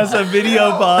podcast. Yes, a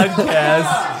video podcast.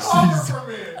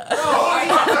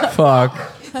 Fuck.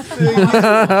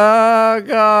 Oh,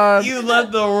 God. You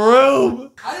left the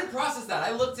room. I didn't process that.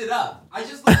 I looked it up. I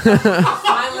just looked up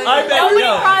I bet Nobody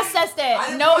no. processed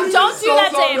it. No, don't do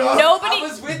that to him. Nobody. I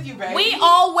was with you, baby. We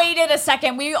all waited a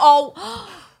second. We all.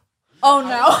 Oh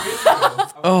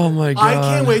no. Oh, my God. I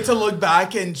can't wait to look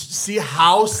back and see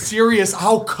how serious,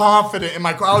 how confident in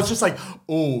my car. I was just like,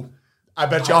 oh, I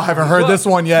bet y'all haven't heard this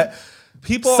one yet.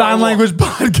 People Sign are language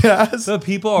podcast. So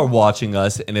people are watching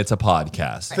us, and it's a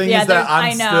podcast. Thing Yeah, is that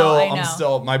I know. I'm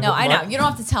still my No, I know. You don't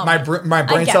have to tell me. my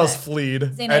brain I get cells it.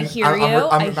 fleed. Zane, I hear you.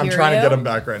 I'm I hear trying to you. get them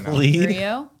back right now. Hear Lead,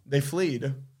 you? They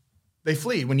fleed. They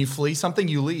flee. When you flee something,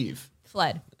 you leave.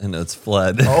 Fled. and it's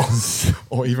fled.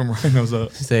 Oh, even Ryan knows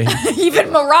that. Zane. Even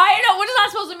Mariah? No, what is that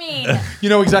supposed to mean? You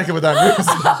know exactly what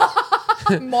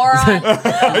that Moron.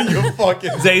 means. You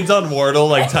fucking. Zane's on Wordle,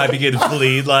 like typing in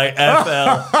fleed, like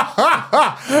FL.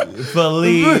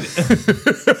 Fleed.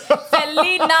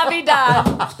 Feliz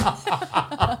Navidad.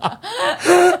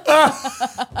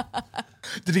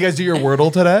 Did you guys do your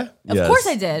Wordle today? Of course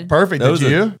I did. Perfect. That Did was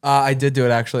you? I did do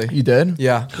it, actually. You did?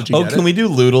 Yeah. Did you Oh, get can it? we do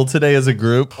Loodle today as a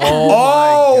group?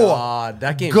 Oh, God,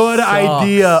 that game good sucks.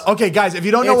 idea. Okay, guys, if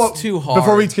you don't know It's what, too hard.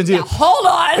 before we continue, Hold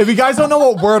on. if you guys don't know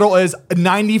what Wordle is,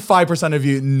 95% of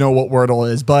you know what Wordle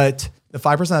is, but the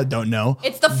 5% that don't know,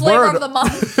 It's the flavor Word- of the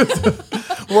month.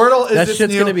 Wordle is That this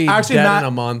shit's new, gonna be actually dead Matt, in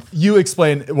a month. You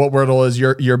explain what Wordle is.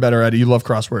 You're better at it. You love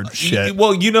crossword shit.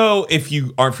 Well, you know, if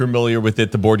you aren't familiar with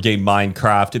it, the board game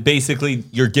Minecraft, basically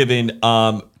you're given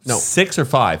 6 or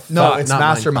 5. No, it's not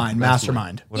Mastermind. Minecraft,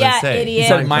 Mastermind. What did I Yeah, say? idiot. You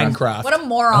said Minecraft. Minecraft. What a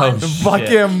moron. Oh, shit.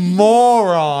 fucking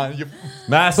moron. You-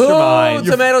 Mastermind.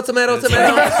 Ooh, tomato, tomato,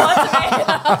 tomato.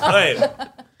 Wait,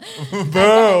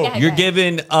 Yeah, you're okay.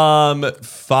 given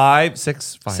 5,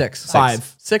 6, 5. Six.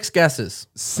 6 guesses.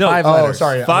 No, 5 oh, letters.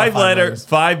 sorry. 5 letters, letters.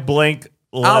 5 blank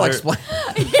letters. I'll explain.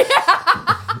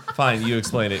 Fine, you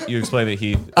explain it. You explain it,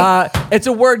 Heath. It's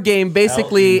a word game.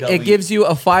 Basically, L-E-W. it gives you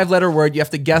a 5-letter word. You have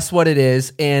to guess what it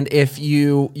is, and if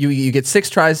you get 6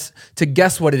 tries to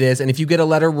guess what it is, and if you get a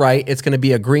letter right, it's going to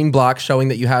be a green block showing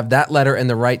that you have that letter in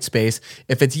the right space.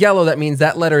 If it's yellow, that means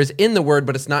that letter is in the word,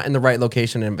 but it's not in the right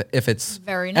location. And if it's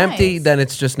Very empty, nice. then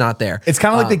it's just not there. It's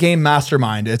kind of like the game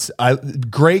Mastermind. It's a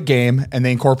great game, and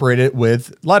they incorporate it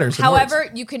with letters. and words.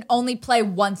 However, you can only play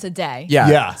once a day.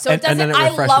 Yeah. So it doesn't. then it I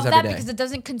refreshes love every that day. because it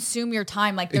doesn't consume your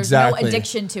time. Like there's Exactly. no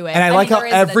addiction to it. And I like mean, how there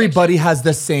is an everybody addiction. has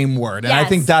the same word. And I Yes.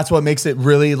 think that's what makes it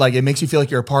really like it makes you feel like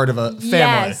you're a part of a family.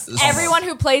 Yes. Everyone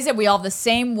who plays it, we all have the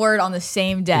same word on the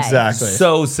same day. Exactly.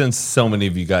 So, since so many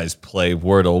of you guys play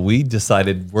Wordle, we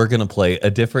decided we're going to play a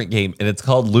different game, and it's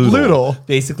called Loodle. Loodle.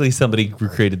 Basically, somebody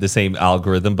created the same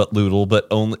algorithm, but Loodle, but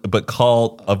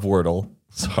called of Wordle.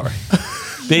 Sorry.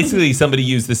 Basically, somebody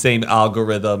used the same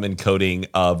algorithm and coding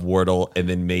of Wordle, and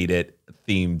then made it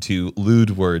themed to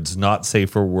lewd words, not safe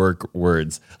for work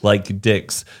words like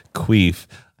dicks, queef,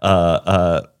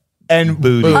 and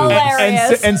booty.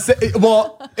 Hilarious.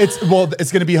 It's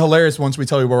going to be hilarious once we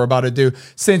tell you what we're about to do.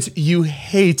 Since you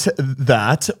hate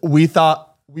that, we thought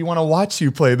we want to watch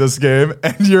you play this game,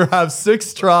 and you have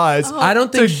 6 tries. I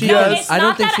don't think she. guess. It's I don't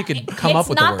not think that she could come up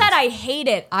with the It's not words. that I hate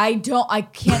it. I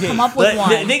can't come up with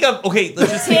one. Think of, okay, let's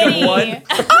just think Kitty. of one.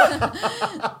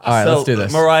 All right, let's do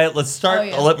this. Mariah, let's start. Oh,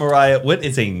 yeah. I'll let Mariah. What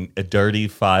is a dirty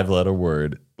 5-letter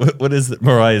word? What is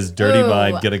Mariah's dirty Ooh,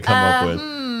 mind gonna come up with?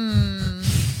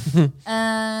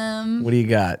 What do you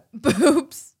got?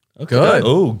 Boobs. Good.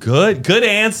 Oh, good. Good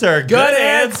answer. Good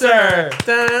answer.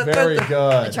 Very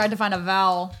good. Tried to find a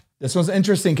vowel. This one's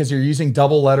interesting because you're using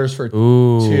double letters for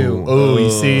Ooh. 2. Oh,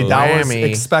 you see, that was whammy.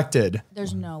 expected.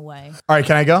 There's no way. All right,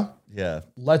 can I go? Yeah.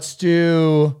 Let's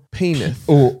do. Penis.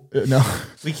 Oh no.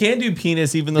 We can do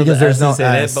penis even though Because the there's S no is in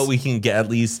S. it, but we can at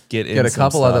least get in Get a some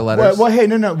couple stuff. other letters. Well, hey,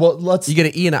 no. Well, let's. You get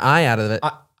an E and an I out of it.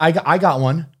 I got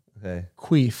one. Okay.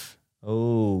 Queef.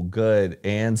 Oh, good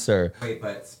answer. Wait,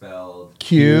 but spelled.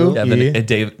 Q. Devin, E.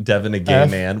 Devin, a gay F.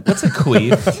 man. What's a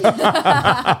queef?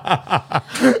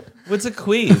 What's a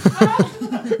queef?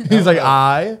 He's like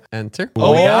I. Enter.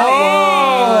 Oh,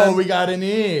 yeah. Oh, we got an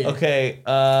E. Okay.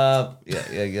 Yeah.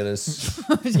 Get us.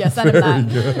 Yeah, send him that.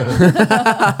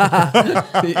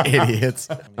 Idiots.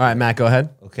 All right, Matt, go ahead.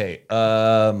 Okay.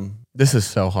 This is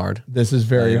so hard. This is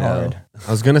very hard.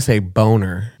 I was gonna say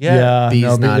boner. Yeah, B's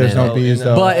no, not there's in no it. B's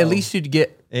though. But at least you'd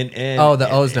get. Oh, the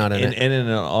O's not in it. N and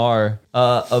an R.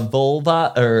 A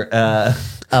vulva or A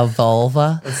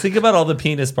vulva. let's think about all the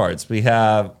penis parts. We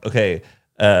have a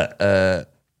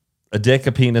dick,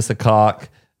 a penis, a cock,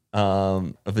 a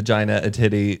vagina, a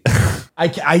titty. I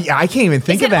can't even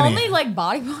think Is of it any. only like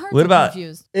body parts? What I'm about-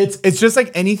 confused. It's just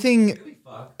like anything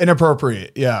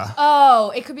inappropriate. Yeah.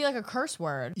 Oh, it could be like a curse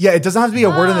word. Yeah, it doesn't have to be a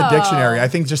word in the Oh. dictionary. I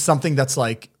think just something that's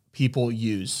like people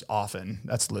use often.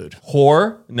 That's lewd.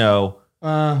 Whore? No.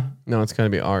 No, it's gonna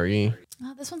be R-E.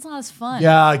 Oh, this one's not as fun.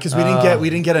 Yeah, because we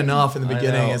didn't get enough in the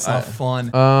beginning. know. It's not fun.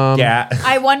 Yeah.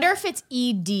 I wonder if it's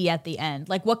ED at the end.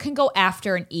 Like, what can go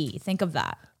after an E? Think of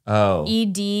that. Oh.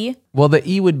 ED. Well, the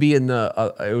E would be in the.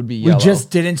 It would be we yellow.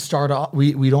 just didn't start off.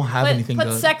 We don't have anything Put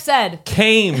good. sex ed.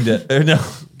 Camed. Or no.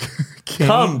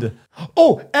 Cummed.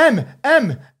 Oh, M.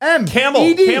 Camel,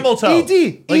 ED, camel toe.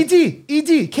 ED.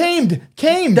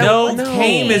 Camed. No, No.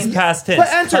 came is past tense.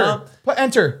 Put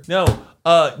enter. No.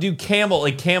 Do camel,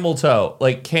 like camel toe,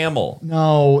 like camel.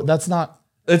 No, that's not.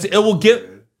 It will get.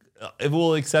 It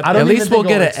will accept. I don't At even least think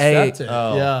we'll it'll get an A. accept it.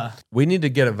 Oh. Yeah. We need to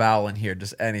get a vowel in here.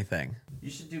 Just anything. You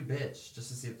should do bitch just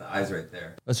to see if the I's right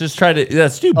there. Let's just try to.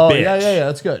 Let's do Oh bitch. yeah.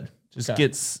 That's good. Just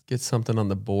Okay. Get something on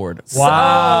the board. Wow.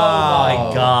 Oh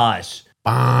my gosh.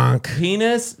 Bonk.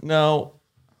 Penis? No.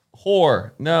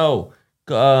 Whore? No.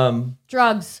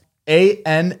 Drugs.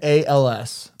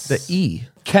 ANALS. The E.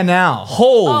 Canal.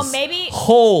 Holes. Oh, maybe-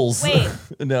 Holes. Wait.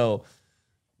 No.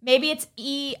 Maybe it's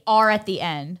ER at the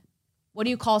end. What do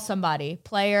you call somebody?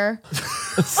 Player?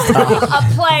 A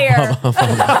player. A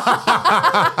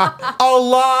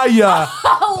liar.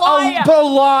 Liar.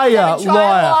 Liar.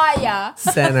 Try liar.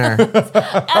 Center.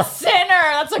 A sinner.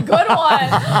 That's a good one.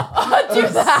 Do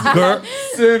that.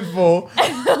 Sinful.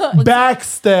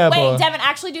 Backstabber. Wait, Devin,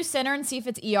 actually do sinner and see if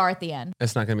it's ER at the end.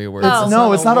 It's not gonna be a word. Oh.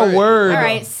 No, it's not a word. All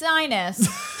right, sinus.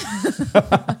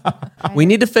 We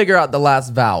need to figure out the last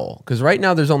vowel because right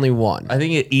now there's only one. I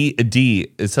think a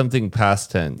D is something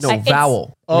past tense. No, It's-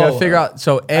 vowel. We Oh. gotta figure out.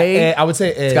 So A. I would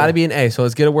say A. It's got to be an A. So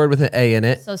let's get a word with an A in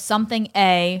it. So something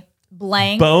A,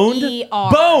 blank, Boned? ER.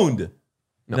 Boned.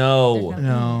 No.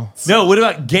 No. No, what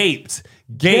about gaped?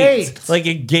 Gaped. Gaped. Like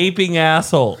a gaping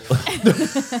asshole.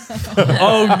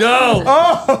 Oh no.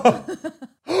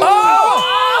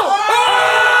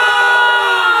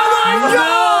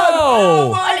 Oh!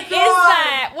 What is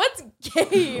that? What's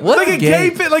gay? What Like a gay?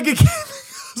 gape, like a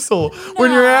so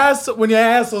when your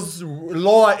asshole's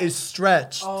law is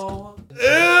stretched. Ew!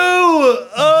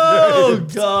 Oh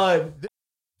God.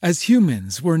 As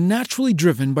humans, we're naturally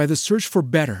driven by the search for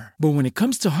better. But when it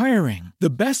comes to hiring,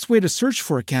 the best way to search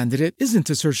for a candidate isn't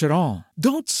to search at all.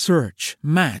 Don't search,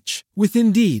 match with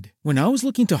Indeed. When I was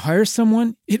looking to hire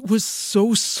someone, it was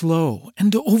so slow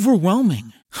and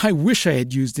overwhelming. I wish I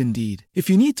had used Indeed. If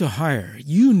you need to hire,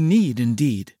 you need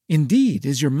Indeed. Indeed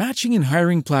is your matching and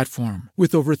hiring platform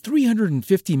with over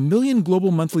 350 million global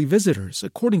monthly visitors,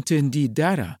 according to Indeed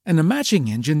data, and a matching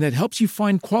engine that helps you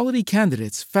find quality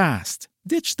candidates fast.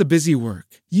 Ditch the busy work.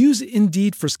 Use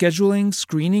Indeed for scheduling,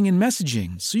 screening, and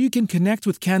messaging so you can connect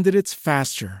with candidates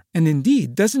faster. And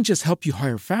Indeed doesn't just help you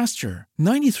hire faster.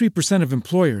 93% of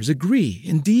employers agree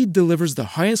Indeed delivers the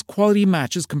highest quality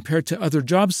matches compared to other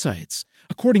job sites,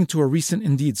 according to a recent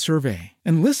Indeed survey.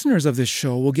 And listeners of this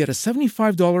show will get a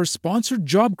 $75 sponsored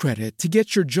job credit to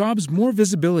get your jobs more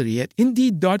visibility at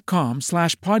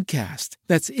Indeed.com/podcast.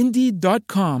 That's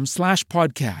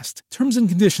Indeed.com/podcast. Terms and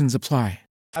conditions apply.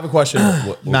 I have a question,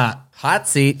 Matt. Hot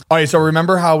seat. All right, so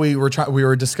remember how we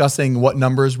were discussing what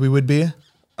numbers we would be?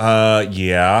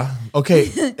 Yeah. Okay,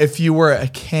 if you were a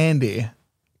candy,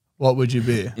 what would you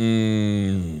be?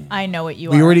 I know what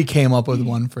you are. We already came up with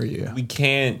one for you. We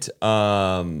can't.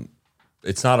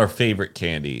 It's not our favorite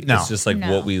candy. No. It's just like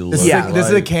No. what we This, look is, this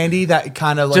is a like. candy that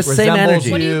kind of like Just same resembles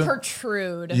energy. What do you. you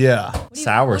protrude? Yeah,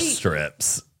 Sour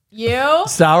strips. You?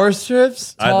 sour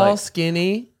strips. I Tall, like-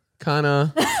 skinny, kind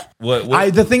of.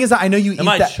 What The thing is that I know you am eat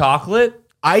I that. chocolate?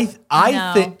 I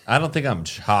No. think I don't think I'm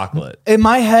chocolate. in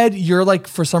my head you're like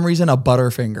for some reason a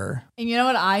Butterfinger. And you know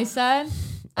what I said?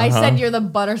 I said you're the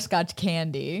butterscotch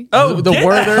candy. Oh, The get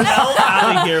Werther's- the hell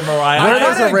out of here, Mariah.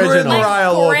 Werther's I agree with original. Mariah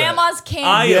a little bit. Grandma's candy.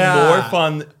 I am Yeah. more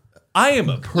fun. I am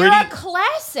a pretty. You're a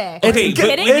classic. Okay, Are you but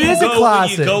kidding when it me? you is a go-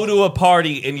 classic. When you go to a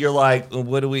party and you're like,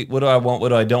 what do I want? What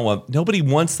do I don't want? Nobody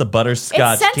wants the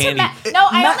butterscotch It's candy. sentiment. No,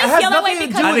 I It only has feel that way nothing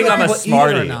to because do I think with I'm a people eat it or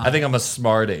smarty. not. I think I'm a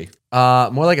smarty.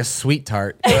 More like a sweet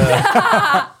tart.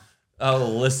 Oh,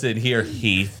 listen here,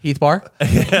 Heath. Heath Bar.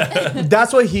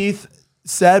 That's what Heath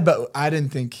said, but I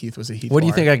didn't think Heath was a Heath. What do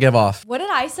you think I give off? What did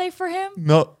I say for him?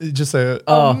 No, just say it.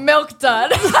 Milk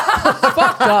dud.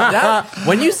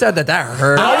 When you said that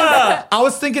hurt. I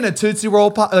was thinking a Tootsie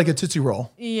Roll, like a Tootsie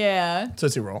Roll. Yeah,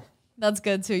 Tootsie Roll. that's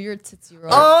good too. You're a Tootsie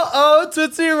Roll. Oh,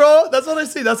 Tootsie Roll. That's what I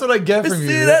see. That's what I get from you.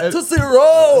 See that Tootsie Roll.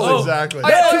 Oh, exactly. or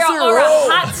a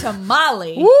hot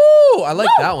tamale. Woo! I like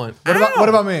that one. What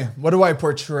about me? What do I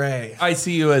portray? I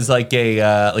see you as like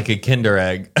a Kinder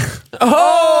Egg.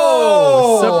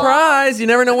 Oh! Surprise! You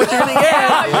never know what you're gonna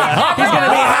get. He's gonna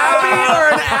be happy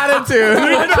or an attitude.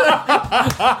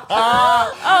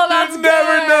 Oh, that's You good.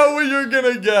 never know what you're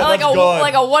gonna get. Like That's a good.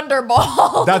 like a Wonder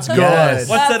Ball. That's good. Yes.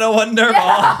 What's that, a Wonder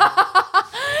Ball?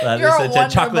 That You're a is such a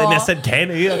Wonder chocolate Ball. innocent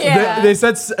candy. Yeah.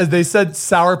 They said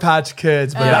Sour Patch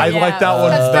Kids, but I Yeah. like that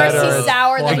one Because better. first he's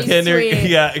sour, then A he's Kinder, sweet.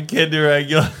 yeah, a Kinder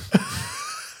Egg.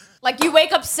 Like you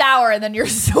wake up sour and then you're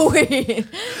sweet.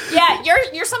 Yeah,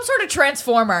 you're some sort of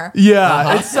transformer.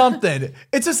 Yeah, it's something.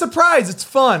 It's a surprise. It's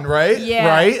fun, right? Yeah,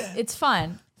 Right? It's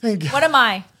fun. Thank you. What am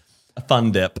I? A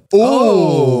Fun Dip.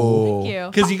 Oh. Thank you.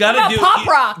 Because you What gotta about do Pop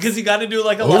Rocks. Because you gotta do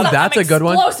like a Ooh, lot. that's a good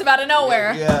one. Explosive out of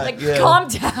nowhere. Yeah, Like yeah. calm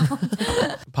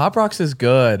down. Pop Rocks is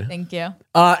good. Thank you.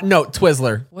 No,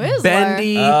 Twizzler. Twizzler?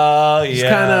 Bendy. Oh yeah.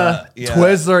 kinda yeah.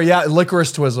 Twizzler, yeah,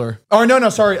 licorice Twizzler. Oh no,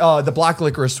 sorry, the black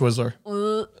licorice Twizzler.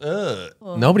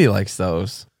 Nobody likes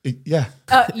those. Yeah.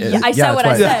 Yeah, I said what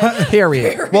I that's said.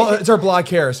 Period. Well, it's our black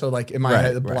hair, so like in my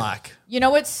head, the right. black. You know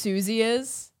what Susie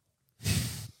is?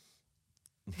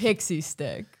 Pixie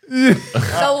stick.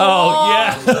 Oh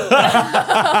yeah.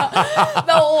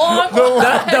 The long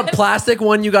one. the plastic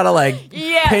one you gotta like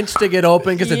Yeah. pinch to get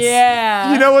open because it's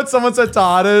Yeah. You know what someone said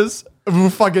Todd is? Who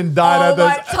fucking died Oh at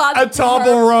my- this? Todd's A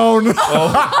Toblerone. A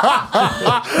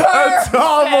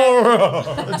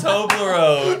Toblerone.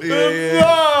 Toblerone. Yeah, yeah.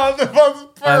 Ah, that was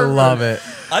I perfect. love it.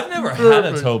 I've never had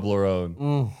a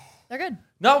Toblerone. They're good.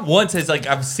 Not once as like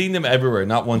I've seen them everywhere.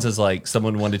 Not once as like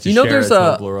someone wanted to You know share there's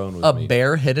a Toblerone with a me.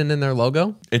 bear hidden in their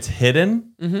logo? It's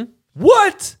hidden. Mm-hmm.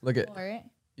 What? Look at All right.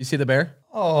 you see the bear?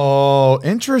 Oh,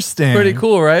 interesting. Pretty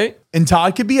cool, right? And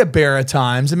Todd could be a bear at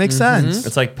times. It makes sense.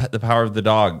 It's like the power of the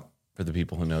dog for the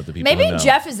people who know the people. Maybe who know.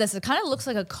 Jeff is this. It kind of looks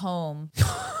like a comb.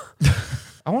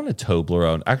 I want a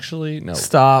Toblerone. Actually, no.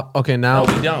 Stop. Okay, now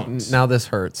No, we don't. Now this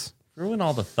hurts. Ruin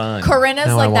all the fun. Corinna's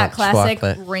Now I like that want classic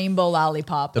chocolate. rainbow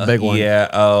lollipop. The big one. Yeah.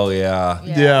 Oh yeah.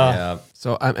 Yeah. Yeah.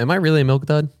 So am I really a milk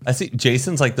dud? I see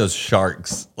Jason's like those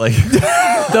sharks. Like,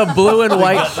 The blue and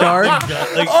white shark.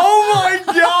 like, Oh my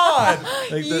God.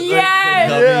 like Yes! the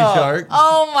gummy Yeah. sharks.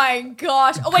 Oh my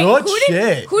gosh. Oh wait, Good who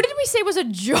shit. did we say was a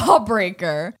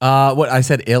jawbreaker? What I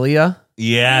said, Ilya,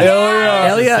 Yeah.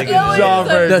 Ilya, Ilya's a-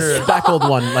 Jawbreaker. the speckled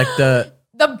one, like the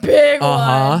The big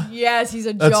Uh-huh. one. Yes, he's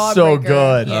a That's jawbreaker. so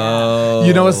good. Yeah. Oh.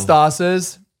 You know what Stas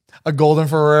is? A golden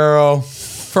Ferrero.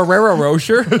 Ferrero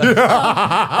Rocher,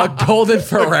 a golden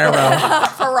Ferrero.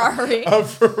 Ferrari.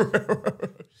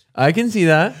 I can see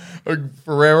that. A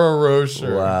Ferrero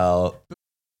Rocher. Wow.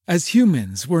 As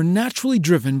humans, we're naturally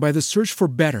driven by the search for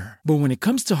better. But when it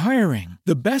comes to hiring,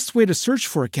 the best way to search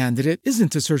for a candidate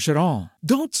isn't to search at all.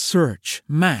 Don't search,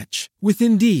 match with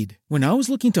Indeed. When I was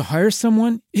looking to hire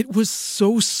someone, it was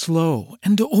so slow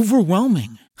and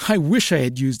overwhelming. I wish I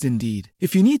had used Indeed.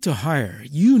 If you need to hire,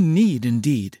 you need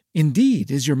Indeed.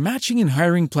 Indeed is your matching and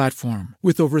hiring platform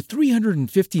with over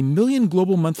 350 million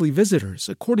global monthly visitors,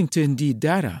 according to Indeed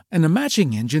data, and a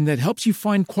matching engine that helps you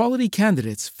find quality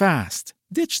candidates fast.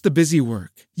 Ditch the busy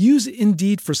work. Use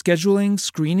Indeed for scheduling,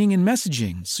 screening, and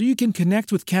messaging so you can connect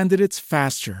with candidates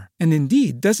faster. And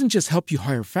Indeed doesn't just help you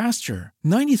hire faster.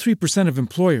 93% of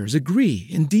employers agree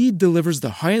Indeed delivers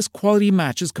the highest quality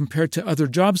matches compared to other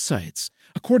job sites,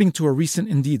 according to a recent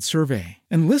Indeed survey.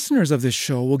 And listeners of this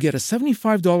show will get a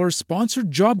 $75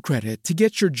 sponsored job credit to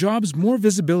get your jobs more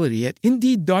visibility at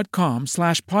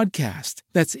Indeed.com/podcast.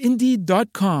 That's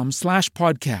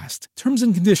Indeed.com/podcast. Terms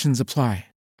and conditions apply.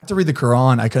 To read the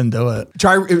Quran, I couldn't do it.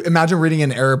 Imagine reading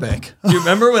in Arabic. Do you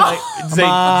remember when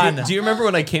on. do you remember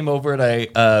when I came over and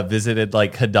I visited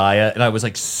like Hadaya and I was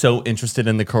like so interested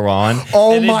in the Quran?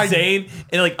 Oh and then my- Zane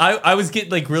and like I was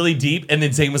getting like really deep and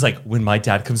then Zane was like, when my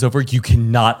dad comes over, you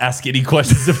cannot ask any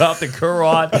questions about the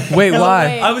Quran. Wait, why?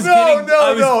 wait. I was No,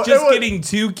 just it was- getting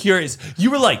too curious. You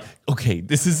were like, okay,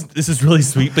 this is really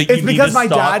sweet, but It's you need because to my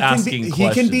stop dad can asking be, he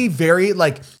questions. can be very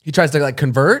like, He tries to like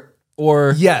convert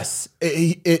or yes,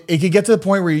 it could get to the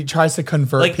point where he tries to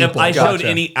convert like people. if I showed Gotcha.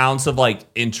 any ounce of like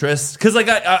interest, because like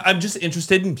I'm just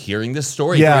interested in hearing this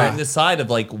story, Yeah. hearing this side of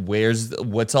like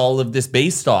what's all of this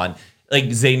based on.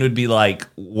 Like Zane would be like,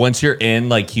 once you're in,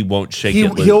 like he won't shake it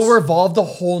loose. He'll revolve the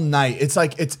whole night. It's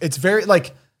like it's very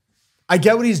like I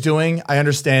get what he's doing. I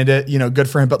understand it. You know, good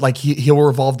for him. But like he'll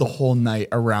revolve the whole night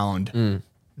around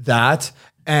that.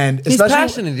 And He's especially,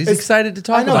 passionate. He's excited to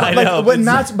talk I know, about but it.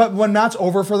 like, when Matt's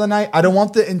over for the night, I don't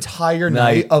want the entire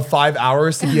night of 5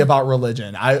 hours to be about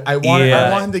religion. I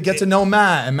want him to get to know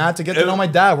Matt and Matt to get to know my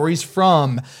dad, where he's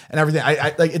from and everything.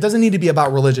 I like, it doesn't need to be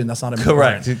about religion. That's not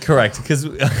important. Correct. Because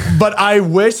But I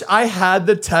wish I had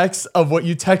the text of what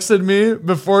you texted me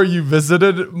before you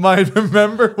visited my.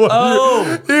 Remember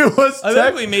what he was? I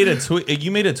think we made a tweet. You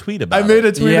made a tweet about. I made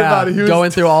a tweet about it. He was going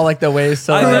through all like the ways.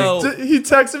 So I like, know. He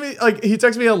texted me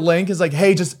a link. Is like,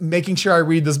 hey, just making sure I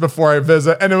read this before I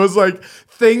visit, and it was like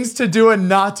things to do and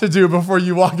not to do before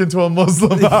you walk into a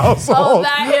Muslim household. Oh,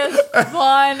 that is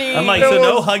funny. I'm like, so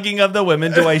no hugging of the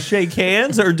women. Do I shake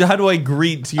hands or how do I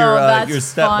greet your that's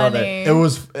stepmother? funny. It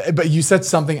was, but you said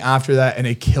something after that, and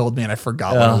it killed me, and I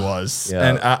forgot what it was. Yeah.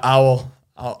 And I'll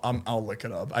look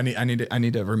it up. I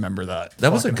need to remember that.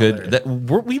 That was a Fucking good.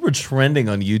 hilarious. We were trending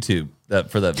on YouTube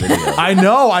for that video. I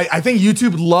know. I think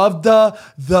YouTube loved the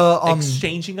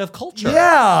Exchanging of culture.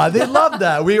 Yeah, they loved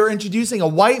that. We were introducing a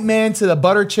white man to the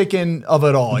butter chicken of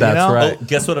it all. That's you know? right. Oh,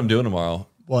 guess what I'm doing tomorrow?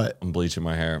 What? I'm bleaching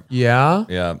my hair. yeah.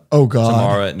 Yeah. Oh God.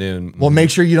 Tomorrow at noon. Well, make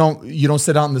sure you don't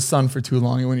sit out in the sun for too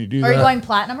long when you do Are that. you going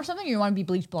platinum or something? Or you want to be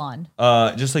bleach blonde?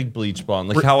 Just like bleach blonde,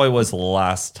 like how I was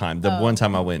last time. The one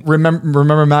time I went.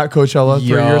 Remember Matt Coachella 3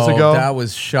 years ago? That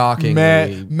was shocking.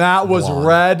 Matt was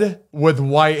red with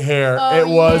white hair. Oh, it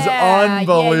was yeah,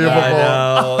 unbelievable. I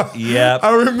know. Yep.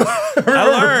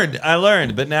 I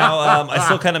learned, but now I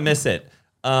still kind of miss it.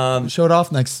 Show it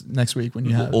off next week when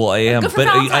you have. Well, I am, Good for but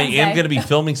I Valentine's am Day. going to be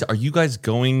filming. Are you guys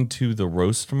going to the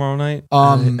roast tomorrow night?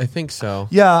 I think so.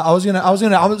 Yeah, I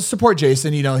would support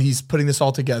Jason. You know, he's putting this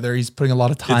all together. He's putting a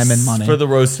lot of time and money. for the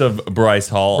roast of Bryce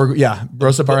Hall.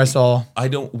 Rosa Barisal. I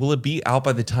don't. Will it be out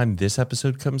by the time this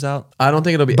episode comes out? I don't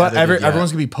think it'll be. But edited yet.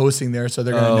 everyone's gonna be posting there, so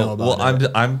they're gonna know about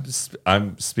it.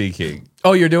 I'm speaking.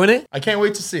 Oh, you're doing it? I can't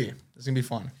wait to see. It's gonna be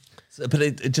fun. But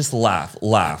it just laugh,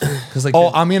 because like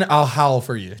I'll howl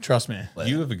for you. Trust me.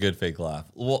 you have a good fake laugh.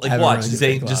 Well, like have a watch, really good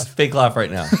Zane, fake just laugh. fake laugh right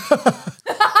now.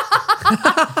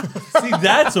 See,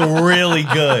 that's really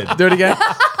good. Do it again.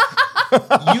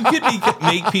 You could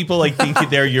make people like think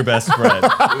they're your best friend.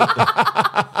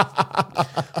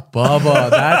 Bubba,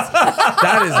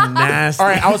 that is nasty. All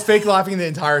right, I was fake laughing the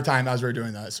entire time as we were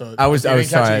doing that. So I was if you didn't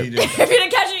catch sorry. it, you did. If you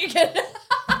didn't catch it, you can.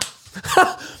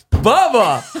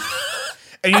 Bubba.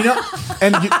 And you know,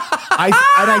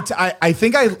 I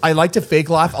think I like to fake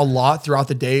laugh a lot throughout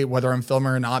the day, whether I'm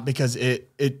filming or not, because I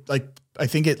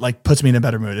think it like puts me in a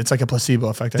better mood. It's like a placebo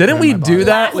effect. Didn't we do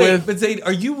that Wait, with? but Zane,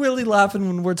 are you really laughing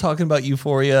when we're talking about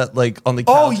Euphoria, like on the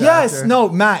couch? Oh yes, after? no,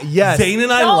 Matt, yes. Zane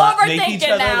and I Don't make overthink each it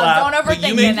other now. laugh. Don't but you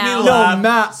overthink make it me now. laugh.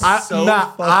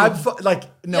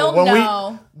 You'll when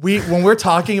know. when we're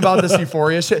talking about this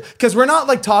Euphoria shit, because we're not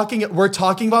like we're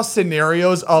talking about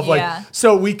scenarios of Yeah. like,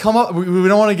 so we come up, we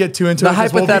don't want to get too into The it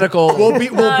 'cause hypothetical. We'll be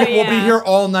yeah. here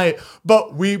all night,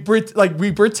 but we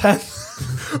pretend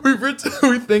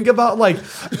we think about like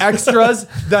extras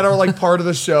that are like part of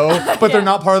the show, but they're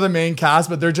not part of the main cast,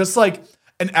 but they're just like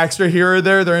an extra here or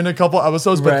there. They're in a couple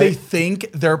episodes, but Right. they think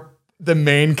they're the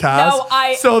main cast. No,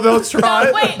 I. so they'll try.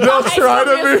 No, wait, the they'll High try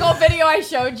School to Musical be. video I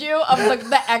showed you of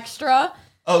the extra.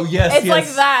 Oh yes, It's like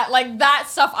that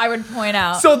stuff I would point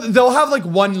out. So they'll have like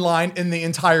one line in the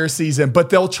entire season,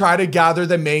 but they'll try to gather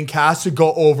the main cast to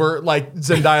go over like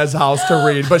Zendaya's house to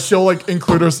read, but she'll like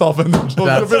include herself in them. She'll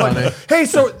That's be like, funny. hey,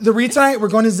 so the read tonight, we're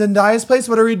going to Zendaya's place.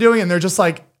 What are we doing? And they're just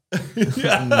like,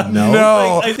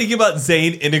 no. I think about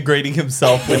Zane integrating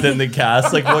himself within the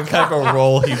cast, like what kind of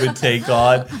role he would take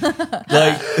on.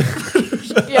 Like,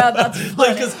 yeah, that's funny.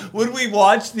 like because when we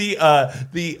watch the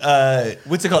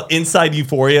what's it called, Inside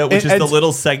Euphoria, which is the It's-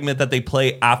 little segment that they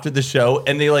play after the show,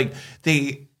 and they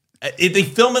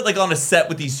film it like on a set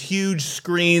with these huge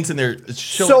screens, and they're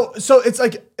showing. So it's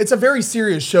like it's a very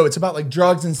serious show. It's about like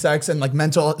drugs and sex and like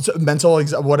mental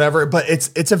whatever. But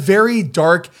it's a very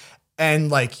dark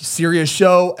and like serious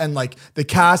show, and like the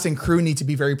cast and crew need to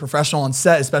be very professional on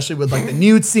set, especially with like the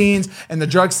nude scenes and the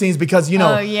drug scenes, because you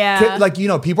know, Oh, yeah. like you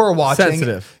know, people are watching.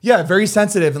 Sensitive. Yeah, very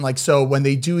sensitive, and like so when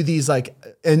they do these like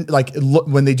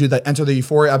when they do the Enter the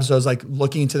Euphoria episodes, like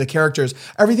looking into the characters,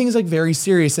 everything is like very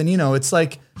serious, and you know, it's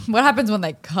like. What happens when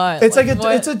they cut? It's like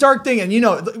what? it's a dark thing, and you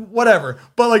know, whatever.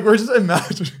 But like we're just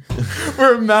imagining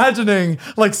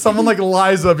like someone like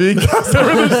Liza being cast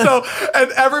over the show, and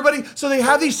everybody. So they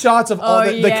have these shots of all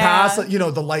the cast. Like, you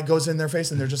know, the light goes in their face,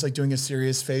 and they're just like doing a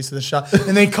serious face of the shot.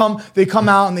 And they come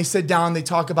out and they sit down, they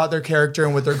talk about their character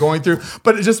and what they're going through.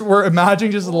 But it just we're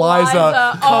imagining just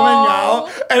Liza coming out,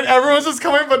 and everyone's just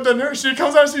coming. But then she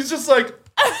comes out, she's just like.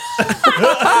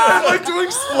 and like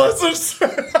doing splits and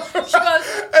shit. She goes,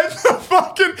 And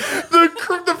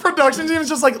the production team is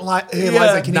just like, hey, Yeah,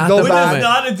 Liza, can you not go the When back? it's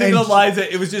not a dig and on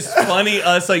Liza, it was just funny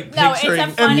us like No, it's a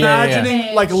picturing. funny imagining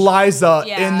image. like Liza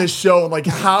Yeah. in the show, like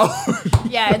how.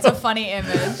 Yeah, it's a funny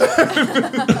image.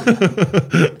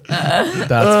 That's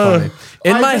funny.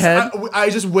 In my head, I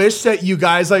just wish that you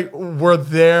guys like were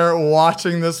there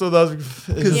watching this with us.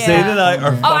 Because Yeah. Zane and I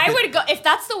are. Oh, I would go if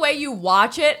that's the way you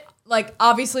watch it. Like,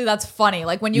 obviously, that's funny.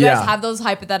 Like, when you Yeah. guys have those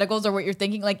hypotheticals or what you're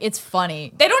thinking, like, it's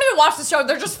funny. They don't even watch the show.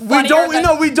 They're just We funny.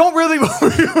 don't. We don't really.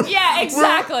 Yeah,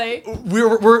 exactly.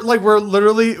 We're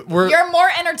literally. You're more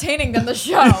entertaining than the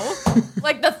show.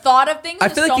 Like, the thought of things I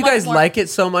is feel like so you much guys more- like it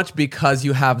so much because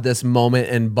you have this moment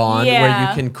and bond where Yeah.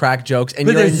 you can crack jokes and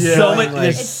But you're there's so much. enjoying,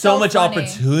 There's It's so so much funny.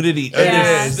 opportunity.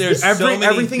 Yeah. There's so many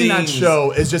everything in that things.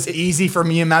 show is just easy for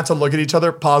me and Matt to look at each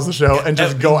other, pause the show, and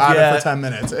just go at Yeah. it for 10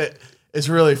 minutes. It's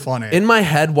really funny. In my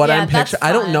head, what Yeah, I'm that's picturing,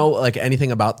 I don't fun. know like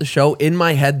anything about the show. In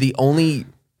my head, the only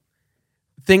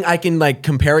thing I can like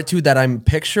compare it to that I'm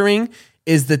picturing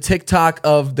is the TikTok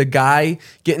of the guy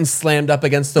getting slammed up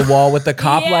against the wall with the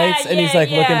cop Yeah, lights, and he's yeah, like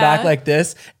looking yeah. back like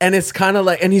this, and it's kind of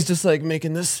like, and he's just like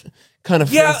making this kind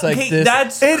of Yeah, face like okay, this.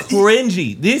 that's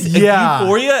cringy. This Yeah.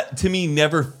 Euphoria to me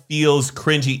never feels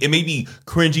cringy. It may be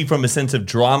cringy from a sense of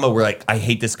drama where like I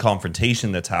hate this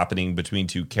confrontation that's happening between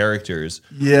two characters.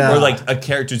 Yeah. Or like a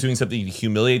character's doing something to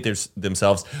humiliate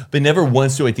themselves. But never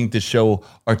once do I think the show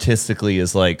artistically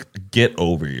is like, get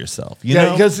over yourself. You Yeah,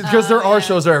 know? because there are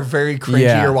shows that are very cringy.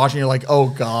 Yeah. You're watching, you're like, oh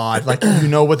god, like you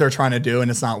know what they're trying to do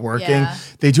and it's not working. Yeah.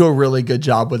 They do a really good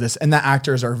job with this, and the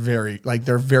actors are very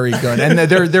very good, and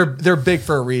they're big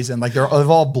for a reason. Like they've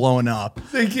all blown up.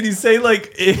 Can you say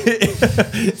like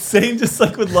Zane just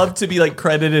like would love to be like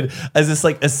credited as this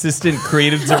like assistant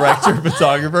creative director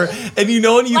photographer, and you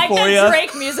know in Like Euphoria, the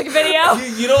Drake music video.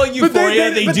 you know in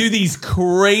Euphoria they- they do these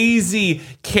crazy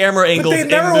camera angles. But they and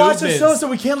never watched the movements. show, so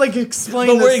we can't like explain.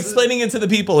 But we're this. explaining it to the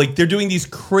people. Like they're doing these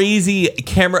crazy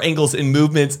camera angles and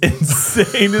movements, and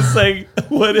Zane is like,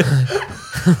 what if?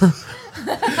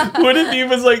 What if he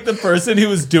was like the person who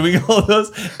was doing all of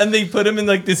those and they put him in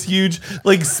like this huge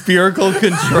like spherical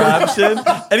contraption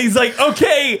and he's like,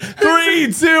 okay,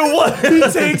 3, 2, 1. He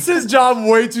takes his job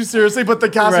way too seriously, but the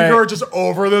casting Right. crew are just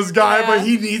over this guy, Yeah. but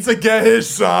he needs to get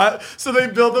his shot. So they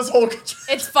build this whole.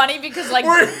 It's funny because like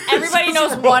Where everybody he's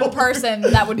knows just one rolling. person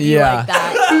that would be Yeah. like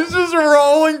that. He's just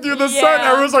rolling through the sun. Yeah.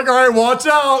 Everyone's like, all right, watch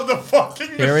out. The fucking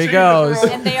Here he machine is goes.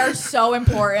 rolling. And they are so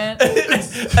important.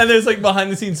 And there's like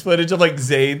behind the scenes footage of like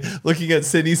Zane looking at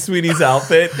Sydney Sweeney's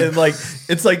outfit and like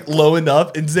it's like low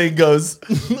enough and Zane goes,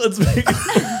 let's make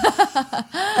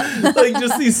it. Like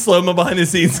just these slow-mo behind the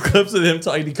scenes clips of him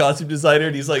talking to costume designer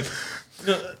and he's like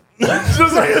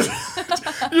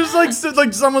just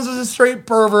like someone's just a straight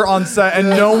pervert on set and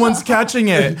no one's catching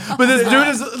it. But this dude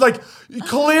is like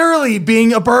clearly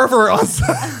being a pervert on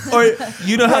set. or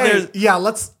you know how Hey, there's yeah,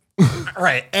 let's. All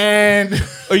right, and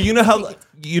or you know how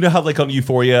like on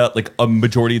Euphoria, like a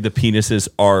majority of the penises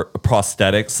are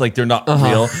prosthetics, like they're not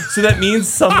real. So that means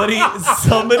somebody is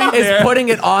there. putting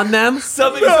it on them.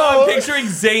 Somebody, so I'm picturing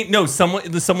Zane. No,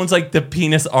 someone's like the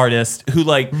penis artist who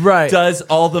like Right. does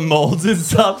all the molds and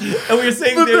stuff. And we were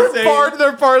saying they're saying, part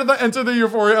of the Enter the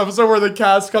Euphoria episode where the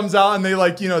cast comes out and they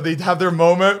like they have their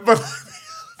moment, but.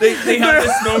 they have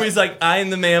this moment. He's like, I am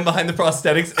the man behind the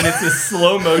prosthetics, and it's this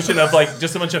slow motion of like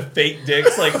just a bunch of fake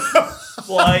dicks like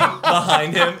flying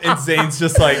behind him, and Zane's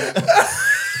just like.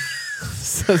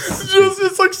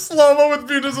 It's like slow mo with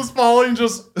penises falling.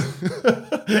 Just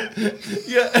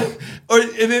Yeah,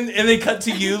 and then they cut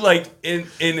to you like in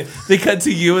they cut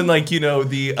to you in like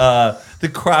the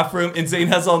craft room, and Zane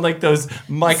has on like those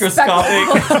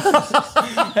microscopic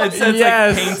headsets,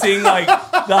 Yes. like painting like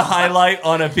the highlight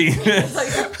on a penis.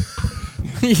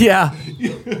 Yeah.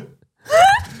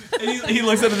 And he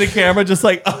looks up at the camera just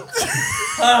like, oh,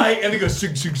 hi, and he goes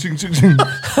shing shing shing shing shing.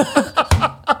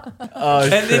 Oh,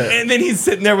 And then he's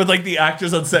sitting there with like the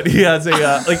actors on set. He has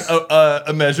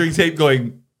a measuring tape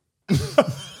going.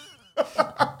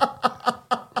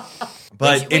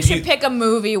 But We should pick a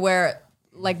movie where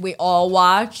like we all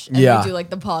watch and Yeah. we do like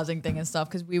the pausing thing and stuff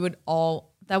because we would all.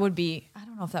 That would be. I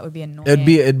don't know if that would be annoying. it'd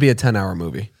be a 10-hour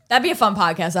movie. That'd be a fun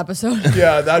podcast episode.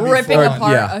 yeah, that'd be Ripping fun.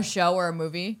 apart yeah. a show or a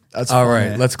movie. That's All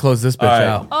funny. right, let's close this bitch right.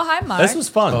 out. Oh hi Mark. this was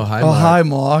fun. Oh, hi, Oh, Mark. hi,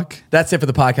 Mark. That's it for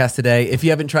the podcast today. If you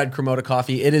haven't tried Cremota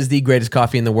coffee, it is the greatest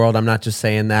coffee in the world. I'm not just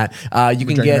saying that. You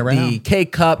can drinking get it right the now.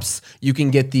 K-Cups. You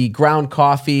can get the ground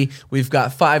coffee. We've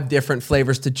got 5 different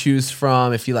flavors to choose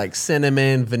from. If you like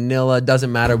cinnamon, vanilla,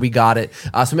 doesn't matter. We got it.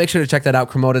 So make sure to check that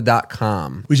out,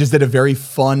 Cremota.com. We just did a very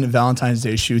fun Valentine's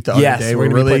Day shoot the other Yes, day. we're We're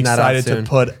gonna be really putting that out excited to soon.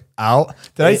 put out.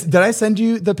 Did I send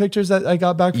you the pictures that I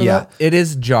got back for Yeah, that? it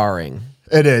is jarring.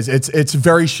 It is. It's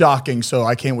very shocking. So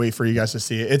I can't wait for you guys to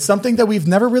see it. It's something that we've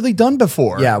never really done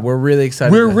before. Yeah, we're really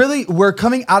excited. We're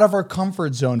coming out of our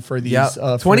comfort zone for these. Yeah,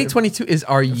 2022 is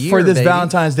our year for this baby.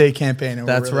 Valentine's Day campaign. And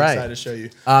That's we're really right. excited to show you.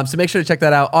 So make sure to check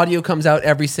that out. Audio comes out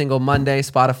every single Monday,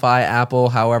 Spotify, Apple,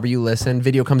 however you listen.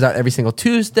 Video comes out every single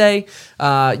Tuesday.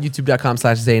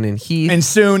 YouTube.com/Zane and Heath. And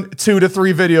soon 2 to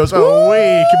 3 videos a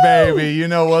week, baby. You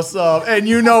know what's up, and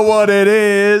you know what it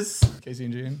is. Casey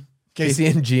and Gene. Casey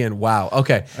and Gian. Wow.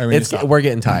 Okay. right, we need to stop. We're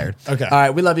getting tired. Okay. All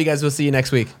right. We love you guys. We'll see you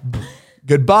next week.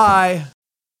 Goodbye.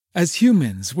 As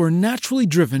humans, we're naturally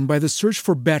driven by the search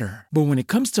for better. But when it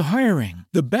comes to hiring,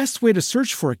 the best way to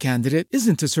search for a candidate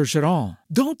isn't to search at all.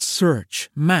 Don't search,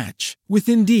 match with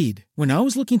Indeed. When I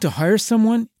was looking to hire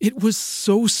someone, it was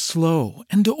so slow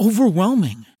and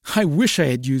overwhelming. I wish I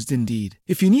had used Indeed.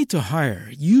 If you need to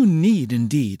hire, you need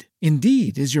Indeed.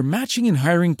 Indeed is your matching and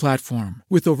hiring platform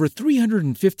with over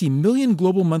 350 million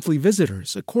global monthly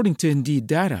visitors, according to Indeed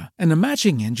data, and a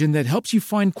matching engine that helps you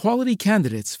find quality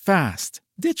candidates fast.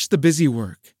 Ditch the busy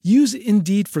work. Use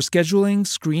Indeed for scheduling,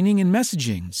 screening, and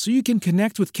messaging so you can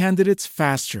connect with candidates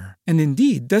faster. And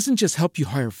Indeed doesn't just help you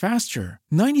hire faster.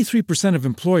 93% of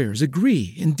employers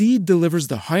agree Indeed delivers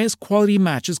the highest quality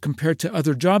matches compared to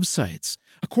other job sites,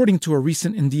 according to a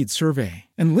recent Indeed survey.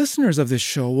 And listeners of this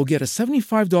show will get a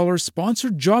 $75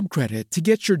 sponsored job credit to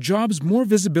get your jobs more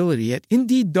visibility at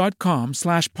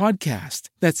Indeed.com/podcast.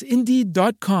 That's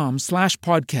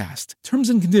Indeed.com/podcast. Terms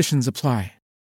and conditions apply.